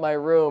clean up my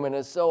room, and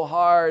it's so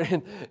hard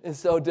and it's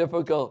so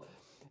difficult.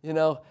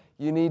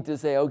 You need to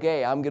say,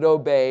 okay, I'm going to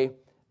obey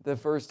the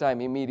first time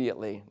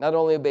immediately. Not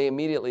only obey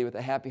immediately with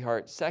a happy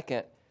heart.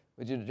 Second,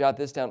 would you jot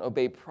this down?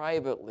 Obey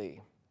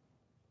privately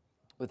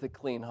with a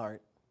clean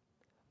heart.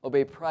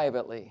 Obey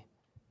privately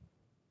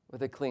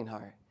with a clean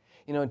heart.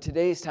 In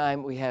today's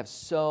time, we have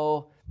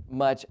so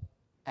much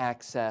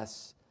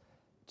access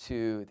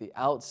to the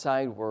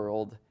outside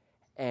world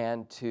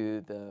and to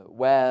the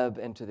web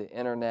and to the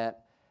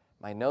internet.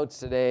 My notes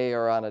today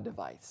are on a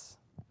device.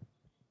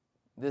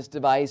 This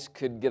device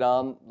could get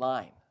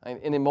online.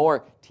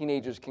 Anymore,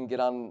 teenagers can get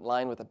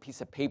online with a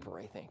piece of paper,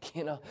 I think.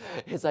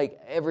 It's like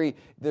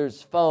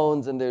there's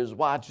phones and there's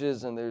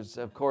watches and there's,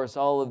 of course,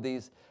 all of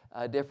these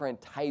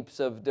different types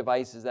of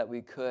devices that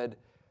we could.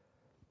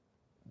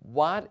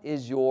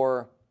 What's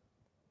your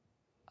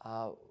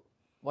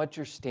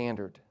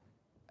standard?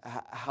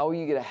 How are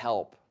you going to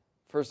help?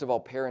 First of all,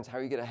 parents, how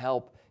are you going to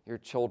help your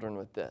children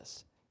with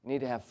this? You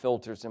need to have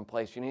filters in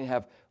place. You need to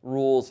have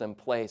rules in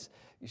place.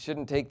 You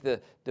shouldn't take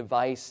the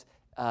device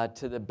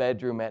to the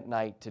bedroom at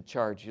night to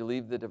charge. You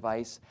leave the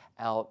device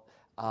out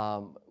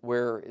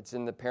where it's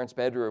in the parent's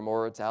bedroom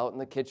or it's out in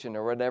the kitchen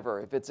or whatever.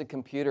 If it's a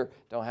computer,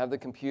 don't have the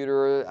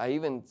computer. I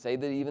even say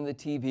that even the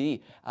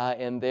TV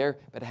in there,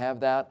 but have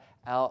that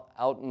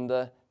out in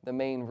the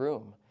main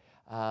room.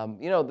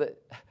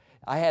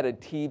 I had a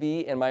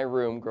TV in my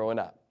room growing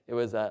up. It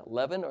was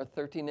 11 or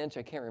 13 inch,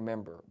 I can't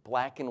remember,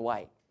 black and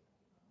white.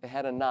 It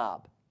had a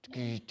knob,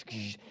 and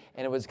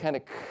it was kind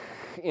of,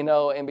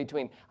 in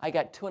between. I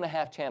got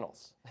 2.5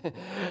 channels.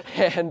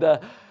 And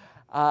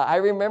I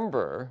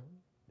remember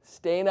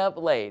staying up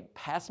late,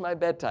 past my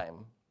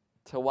bedtime,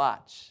 to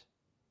watch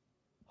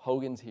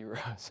Hogan's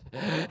Heroes.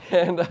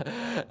 And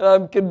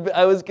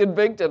I was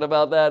convicted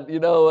about that,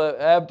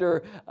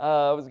 after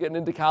I was getting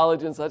into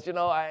college and such.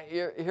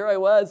 Here I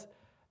was,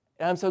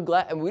 and I'm so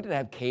glad. And we didn't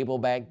have cable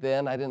back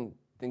then. I didn't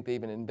think they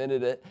even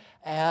invented it.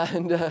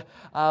 And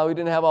we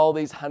didn't have all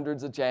these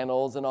hundreds of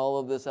channels and all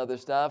of this other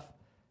stuff.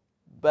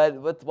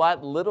 But with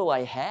what little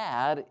I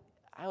had,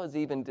 I was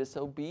even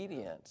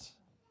disobedient.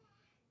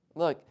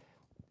 Look,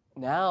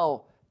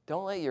 now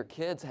don't let your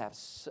kids have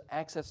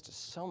access to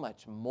so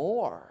much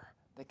more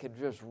that could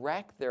just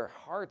wreck their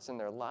hearts and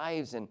their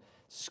lives and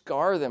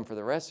scar them for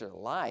the rest of their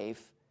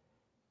life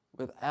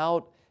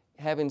without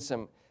having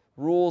some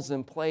rules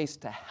in place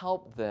to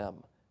help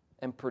them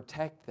and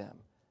protect them.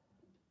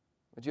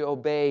 Would you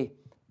obey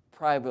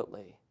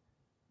privately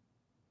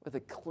with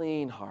a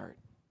clean heart?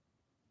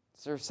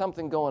 Is there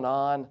something going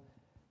on?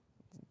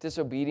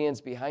 Disobedience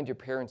behind your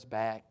parents'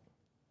 back?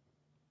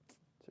 Is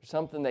there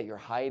something that you're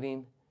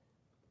hiding?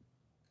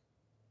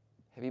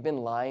 Have you been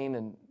lying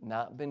and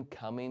not been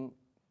coming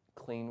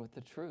clean with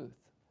the truth?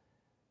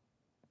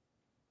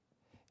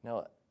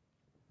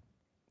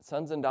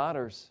 Sons and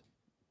daughters,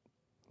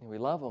 we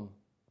love them.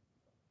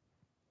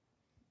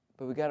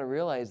 But we got to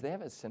realize they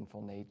have a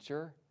sinful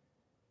nature.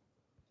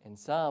 And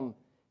some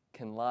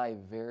can lie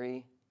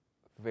very,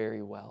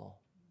 very well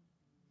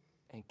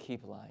and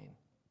keep lying.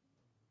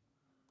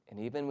 And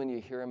even when you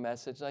hear a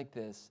message like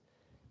this,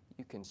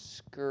 you can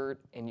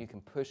skirt and you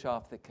can push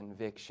off the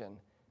conviction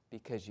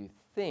because you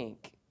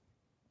think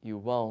you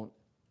won't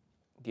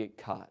get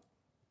caught.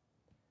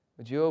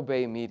 Would you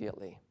obey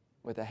immediately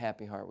with a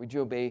happy heart? Would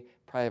you obey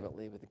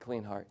privately with a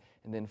clean heart?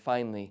 And then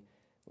finally,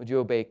 would you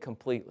obey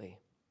completely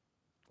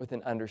with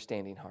an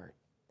understanding heart?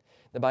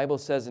 The Bible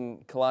says in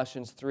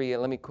Colossians 3,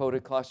 and let me quote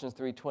it, Colossians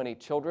 3:20,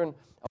 children,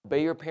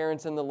 obey your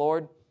parents in the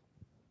Lord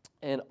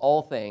in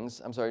all things.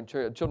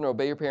 Children,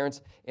 obey your parents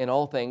in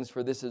all things,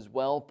 for this is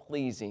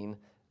well-pleasing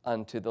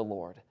unto the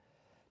Lord.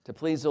 To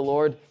please the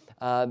Lord,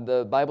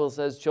 the Bible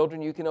says,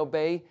 children, you can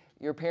obey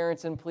your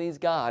parents and please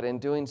God in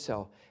doing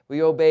so.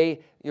 We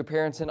obey your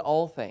parents in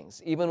all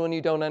things, even when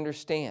you don't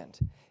understand,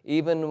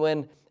 even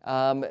when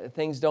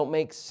things don't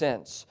make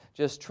sense.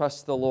 Just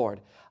trust the Lord.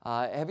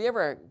 Have you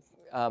ever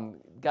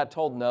got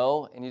told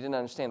no and you didn't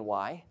understand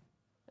why?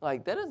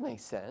 Like, that doesn't make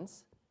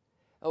sense.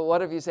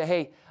 What if you say,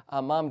 hey,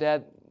 Mom,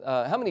 Dad,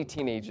 how many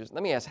teenagers,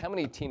 let me ask, how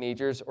many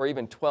teenagers or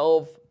even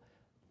 12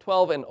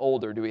 and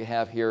older do we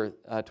have here?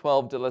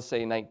 12 to, let's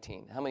say,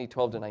 19. How many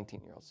 12 to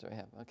 19-year-olds do we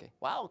have? Okay.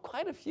 Wow,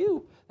 quite a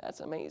few. That's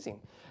amazing.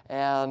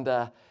 And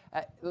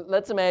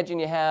let's imagine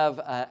you have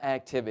an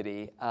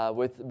activity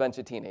with a bunch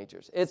of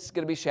teenagers. It's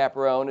going to be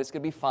chaperoned. It's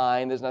going to be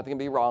fine. There's nothing going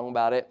to be wrong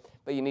about it,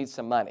 but you need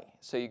some money.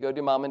 So you go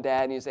to Mom and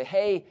Dad and you say,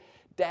 hey,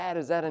 Dad,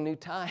 is that a new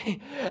tie?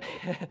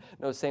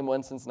 No, same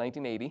one since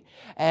 1980.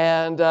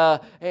 And,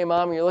 hey,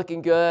 Mom, you're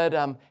looking good.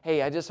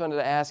 Hey, I just wanted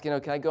to ask, can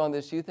I go on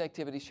this youth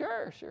activity?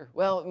 Sure.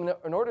 Well,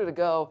 in order to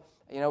go,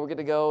 we're going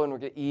to go and we're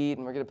going to eat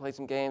and we're going to play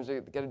some games.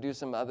 We're going to do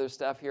some other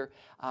stuff here.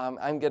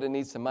 I'm going to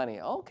need some money.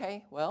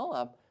 Okay,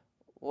 well,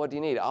 what do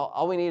you need?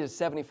 All we need is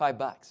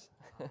 $75.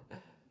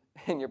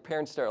 And your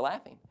parents start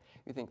laughing.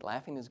 You think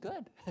laughing is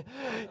good.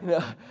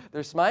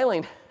 They're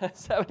smiling.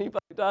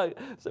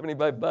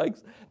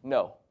 $75.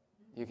 No.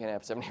 You can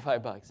have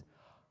 $75.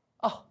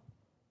 Oh,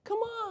 come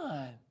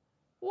on.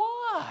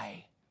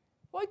 Why?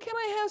 Why can't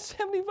I have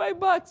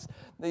 $75?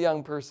 The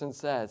young person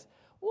says.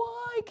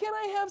 Why can't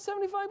I have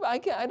 $75?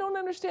 I don't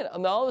understand.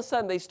 And all of a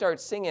sudden they start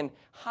singing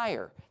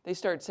higher. They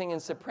start singing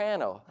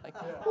soprano. Like,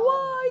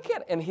 why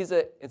can't? And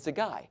it's a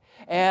guy.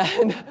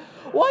 And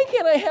why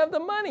can't I have the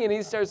money? And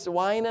he starts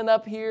whining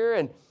up here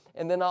and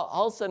then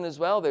all of a sudden as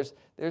well, there's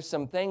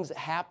some things that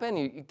happen.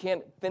 You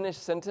can't finish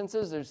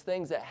sentences. There's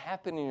things that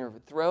happen in your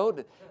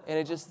throat, and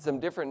it's just some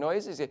different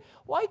noises. You say,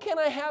 why can't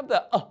I have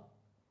the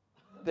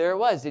There it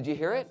was. Did you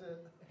hear it?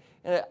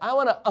 And I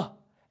want to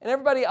and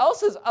everybody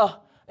else is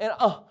and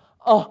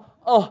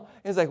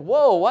It's like,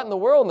 whoa, what in the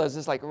world? Is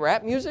this like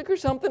rap music or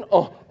something?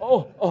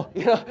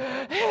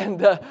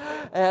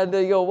 And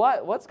you go,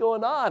 what's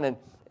going on?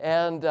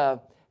 And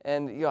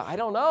I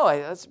don't know.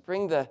 Let's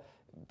bring the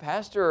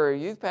pastor or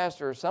youth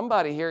pastor or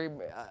somebody here,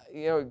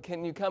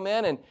 can you come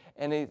in?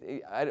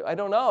 And I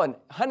don't know. And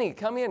honey,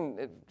 come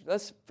in.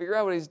 Let's figure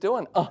out what he's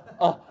doing.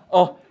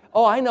 Oh,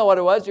 I know what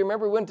it was. You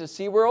remember we went to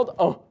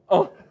SeaWorld?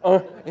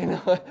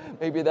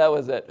 Maybe that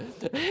was it.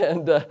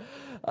 And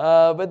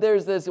but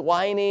there's this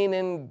whining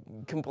and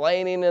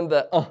complaining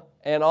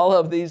and all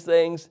of these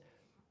things.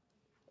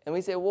 And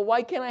we say, well,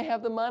 why can't I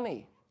have the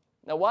money?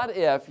 Now, what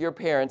if your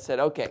parents said,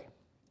 okay,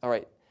 all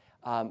right,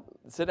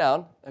 sit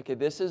down. Okay,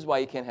 this is why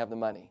you can't have the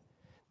money.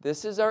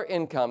 This is our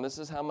income. This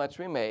is how much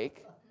we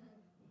make.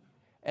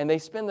 And they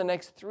spend the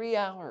next 3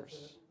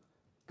 hours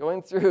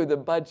going through the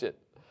budget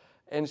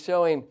and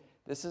showing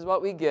this is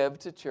what we give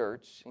to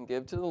church and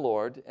give to the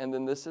Lord. And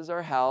then this is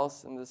our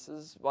house, and this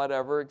is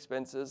whatever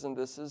expenses, and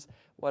this is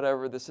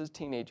whatever. This is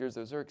teenagers.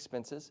 Those are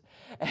expenses.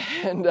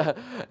 And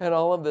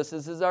all of this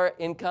is our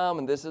income,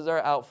 and this is our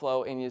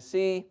outflow. And you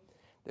see,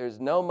 there's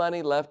no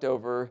money left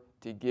over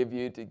to give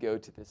you to go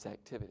to this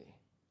activity.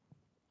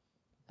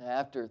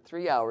 After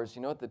 3 hours,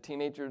 you know what the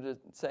teenager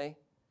would say?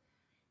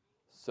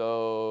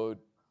 So,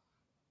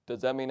 does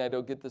that mean I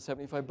don't get the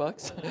 $75?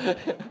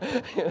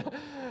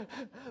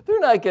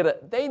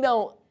 They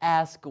don't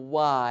ask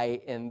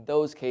why in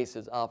those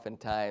cases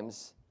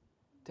oftentimes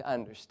to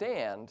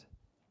understand.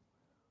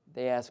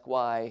 They ask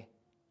why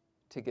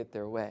to get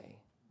their way.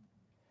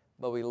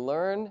 But we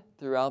learn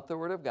throughout the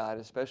Word of God,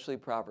 especially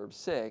Proverbs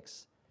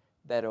 6,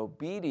 that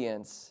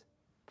obedience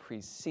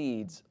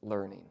precedes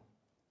learning.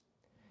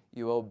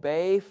 You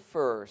obey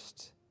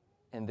first,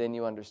 and then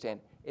you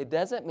understand. It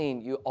doesn't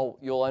mean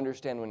you'll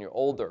understand when you're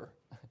older.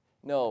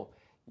 No,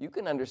 you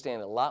can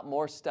understand a lot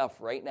more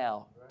stuff right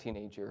now,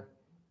 teenager,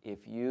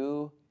 if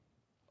you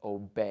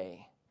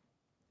obey.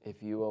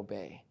 If you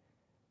obey.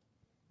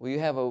 Will you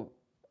have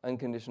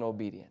unconditional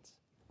obedience?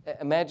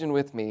 Imagine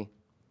with me,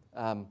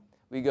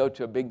 we go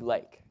to a big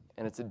lake,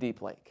 and it's a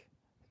deep lake.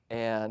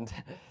 And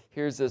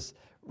here's this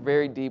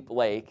very deep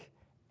lake,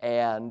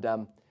 and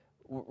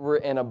we're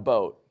in a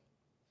boat.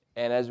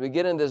 And as we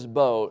get in this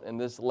boat, in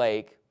this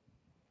lake,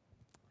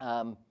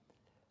 the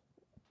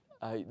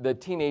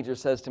teenager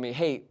says to me,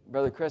 "Hey,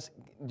 Brother Chris,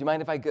 do you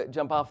mind if I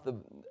jump off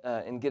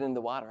and get in the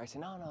water?" I say,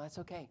 No, that's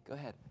okay. Go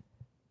ahead.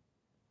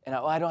 And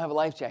I don't have a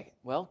life jacket.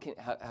 Well,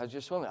 how's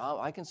your swimming? Oh,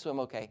 I can swim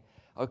okay.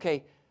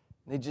 Okay.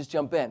 They just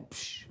jump in.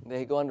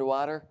 They go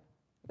underwater.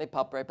 They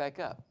pop right back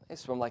up. They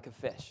swim like a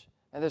fish.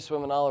 And they're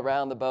swimming all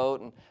around the boat.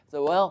 And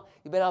so, well,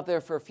 you've been out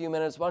there for a few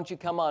minutes. Why don't you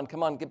come on,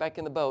 get back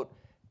in the boat.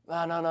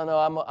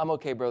 No, I'm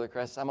okay, Brother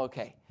Chris. I'm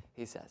okay,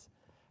 he says.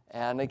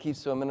 And they keep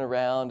swimming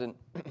around. And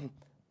a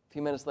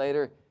few minutes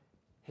later,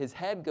 his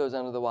head goes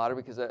under the water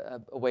because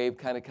a wave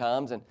kind of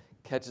comes and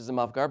catches him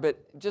off guard.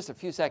 But just a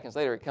few seconds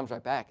later, it comes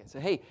right back and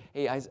says, hey,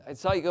 I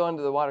saw you go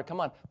under the water. Come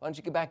on, why don't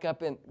you get back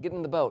up and get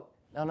in the boat?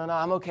 No,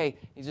 I'm okay.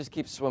 He just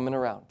keeps swimming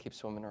around.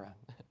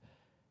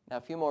 Now,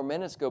 a few more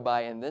minutes go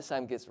by, and this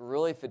time gets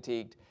really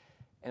fatigued.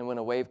 And when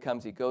a wave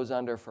comes, he goes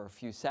under for a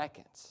few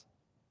seconds.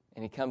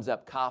 And he comes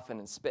up coughing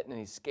and spitting, and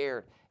he's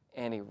scared.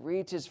 And he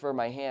reaches for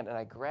my hand, and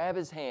I grab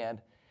his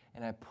hand,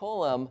 and I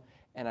pull him,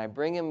 and I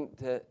bring him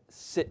to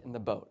sit in the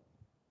boat.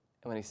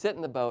 And when he's sitting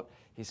in the boat,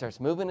 he starts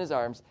moving his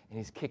arms, and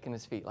he's kicking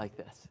his feet like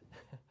this.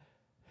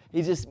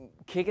 He's just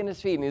kicking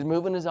his feet, and he's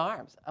moving his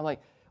arms. I'm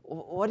like,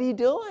 what are you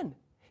doing?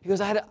 He goes,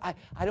 I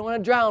don't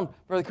want to drown,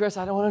 Brother Chris.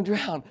 I don't want to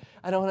drown.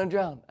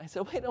 I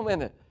said, wait a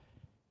minute.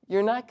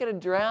 You're not going to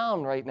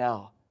drown right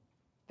now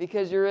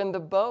because you're in the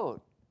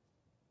boat.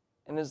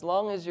 And as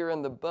long as you're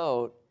in the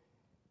boat,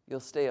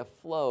 you'll stay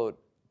afloat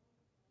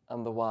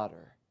on the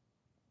water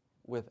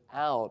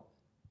without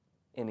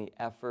any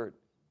effort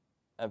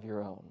of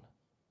your own.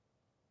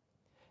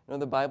 You know,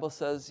 the Bible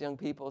says, young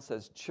people, it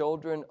says,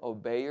 children,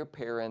 obey your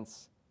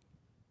parents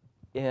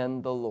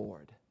in the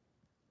Lord.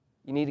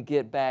 You need to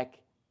get back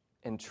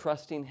and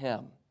trusting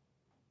Him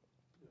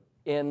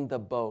in the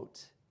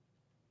boat.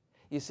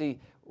 You see,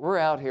 we're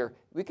out here.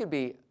 We could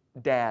be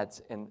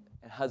dads and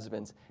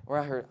husbands. We're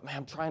out here, man,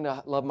 I'm trying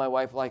to love my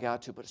wife like I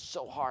ought to, but it's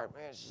so hard,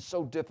 man. It's just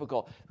so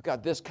difficult. We've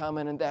got this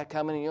coming and that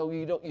coming,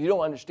 and you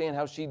don't understand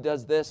how she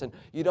does this, and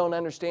you don't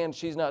understand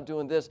she's not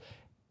doing this.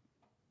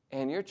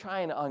 And you're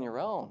trying on your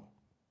own.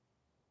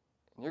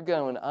 And you're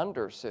going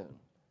under soon.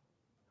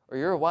 Or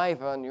you're a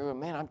wife, and you're,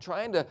 man, I'm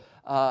trying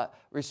to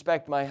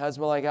respect my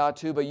husband like I ought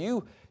to, but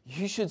you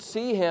should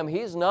see him.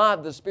 He's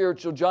not the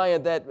spiritual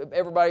giant that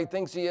everybody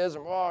thinks he is.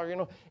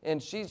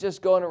 And she's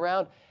just going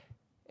around,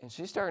 and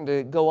she's starting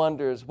to go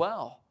under as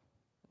well.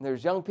 And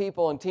there's young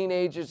people and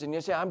teenagers, and you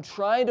say, I'm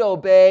trying to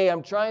obey.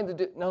 I'm trying to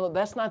do. No,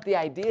 that's not the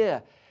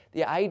idea.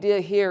 The idea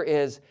here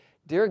is,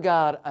 dear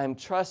God, I'm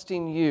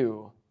trusting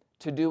you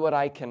to do what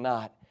I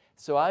cannot.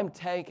 So I'm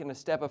taking a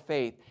step of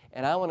faith,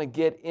 and I want to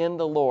get in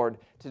the Lord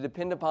to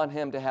depend upon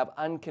Him to have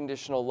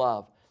unconditional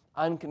love,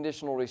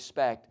 unconditional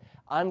respect,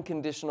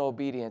 unconditional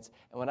obedience.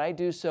 And when I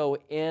do so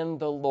in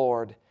the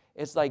Lord,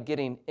 it's like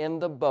getting in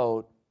the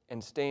boat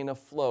and staying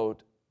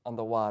afloat on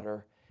the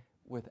water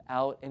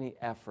without any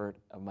effort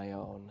of my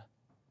own.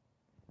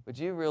 Would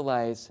you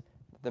realize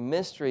the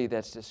mystery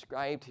that's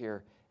described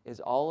here is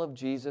all of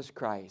Jesus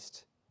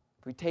Christ?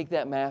 If we take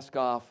that mask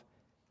off,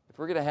 if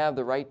we're going to have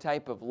the right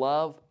type of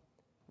love,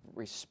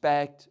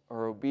 respect,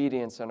 or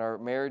obedience in our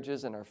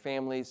marriages and our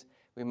families,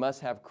 we must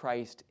have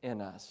Christ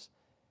in us.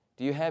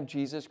 Do you have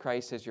Jesus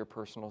Christ as your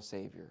personal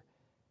Savior?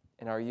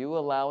 And are you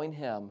allowing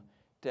Him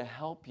to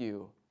help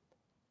you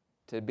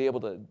to be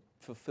able to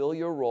fulfill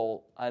your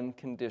role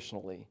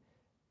unconditionally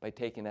by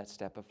taking that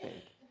step of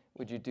faith?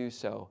 Would you do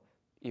so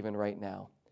even right now?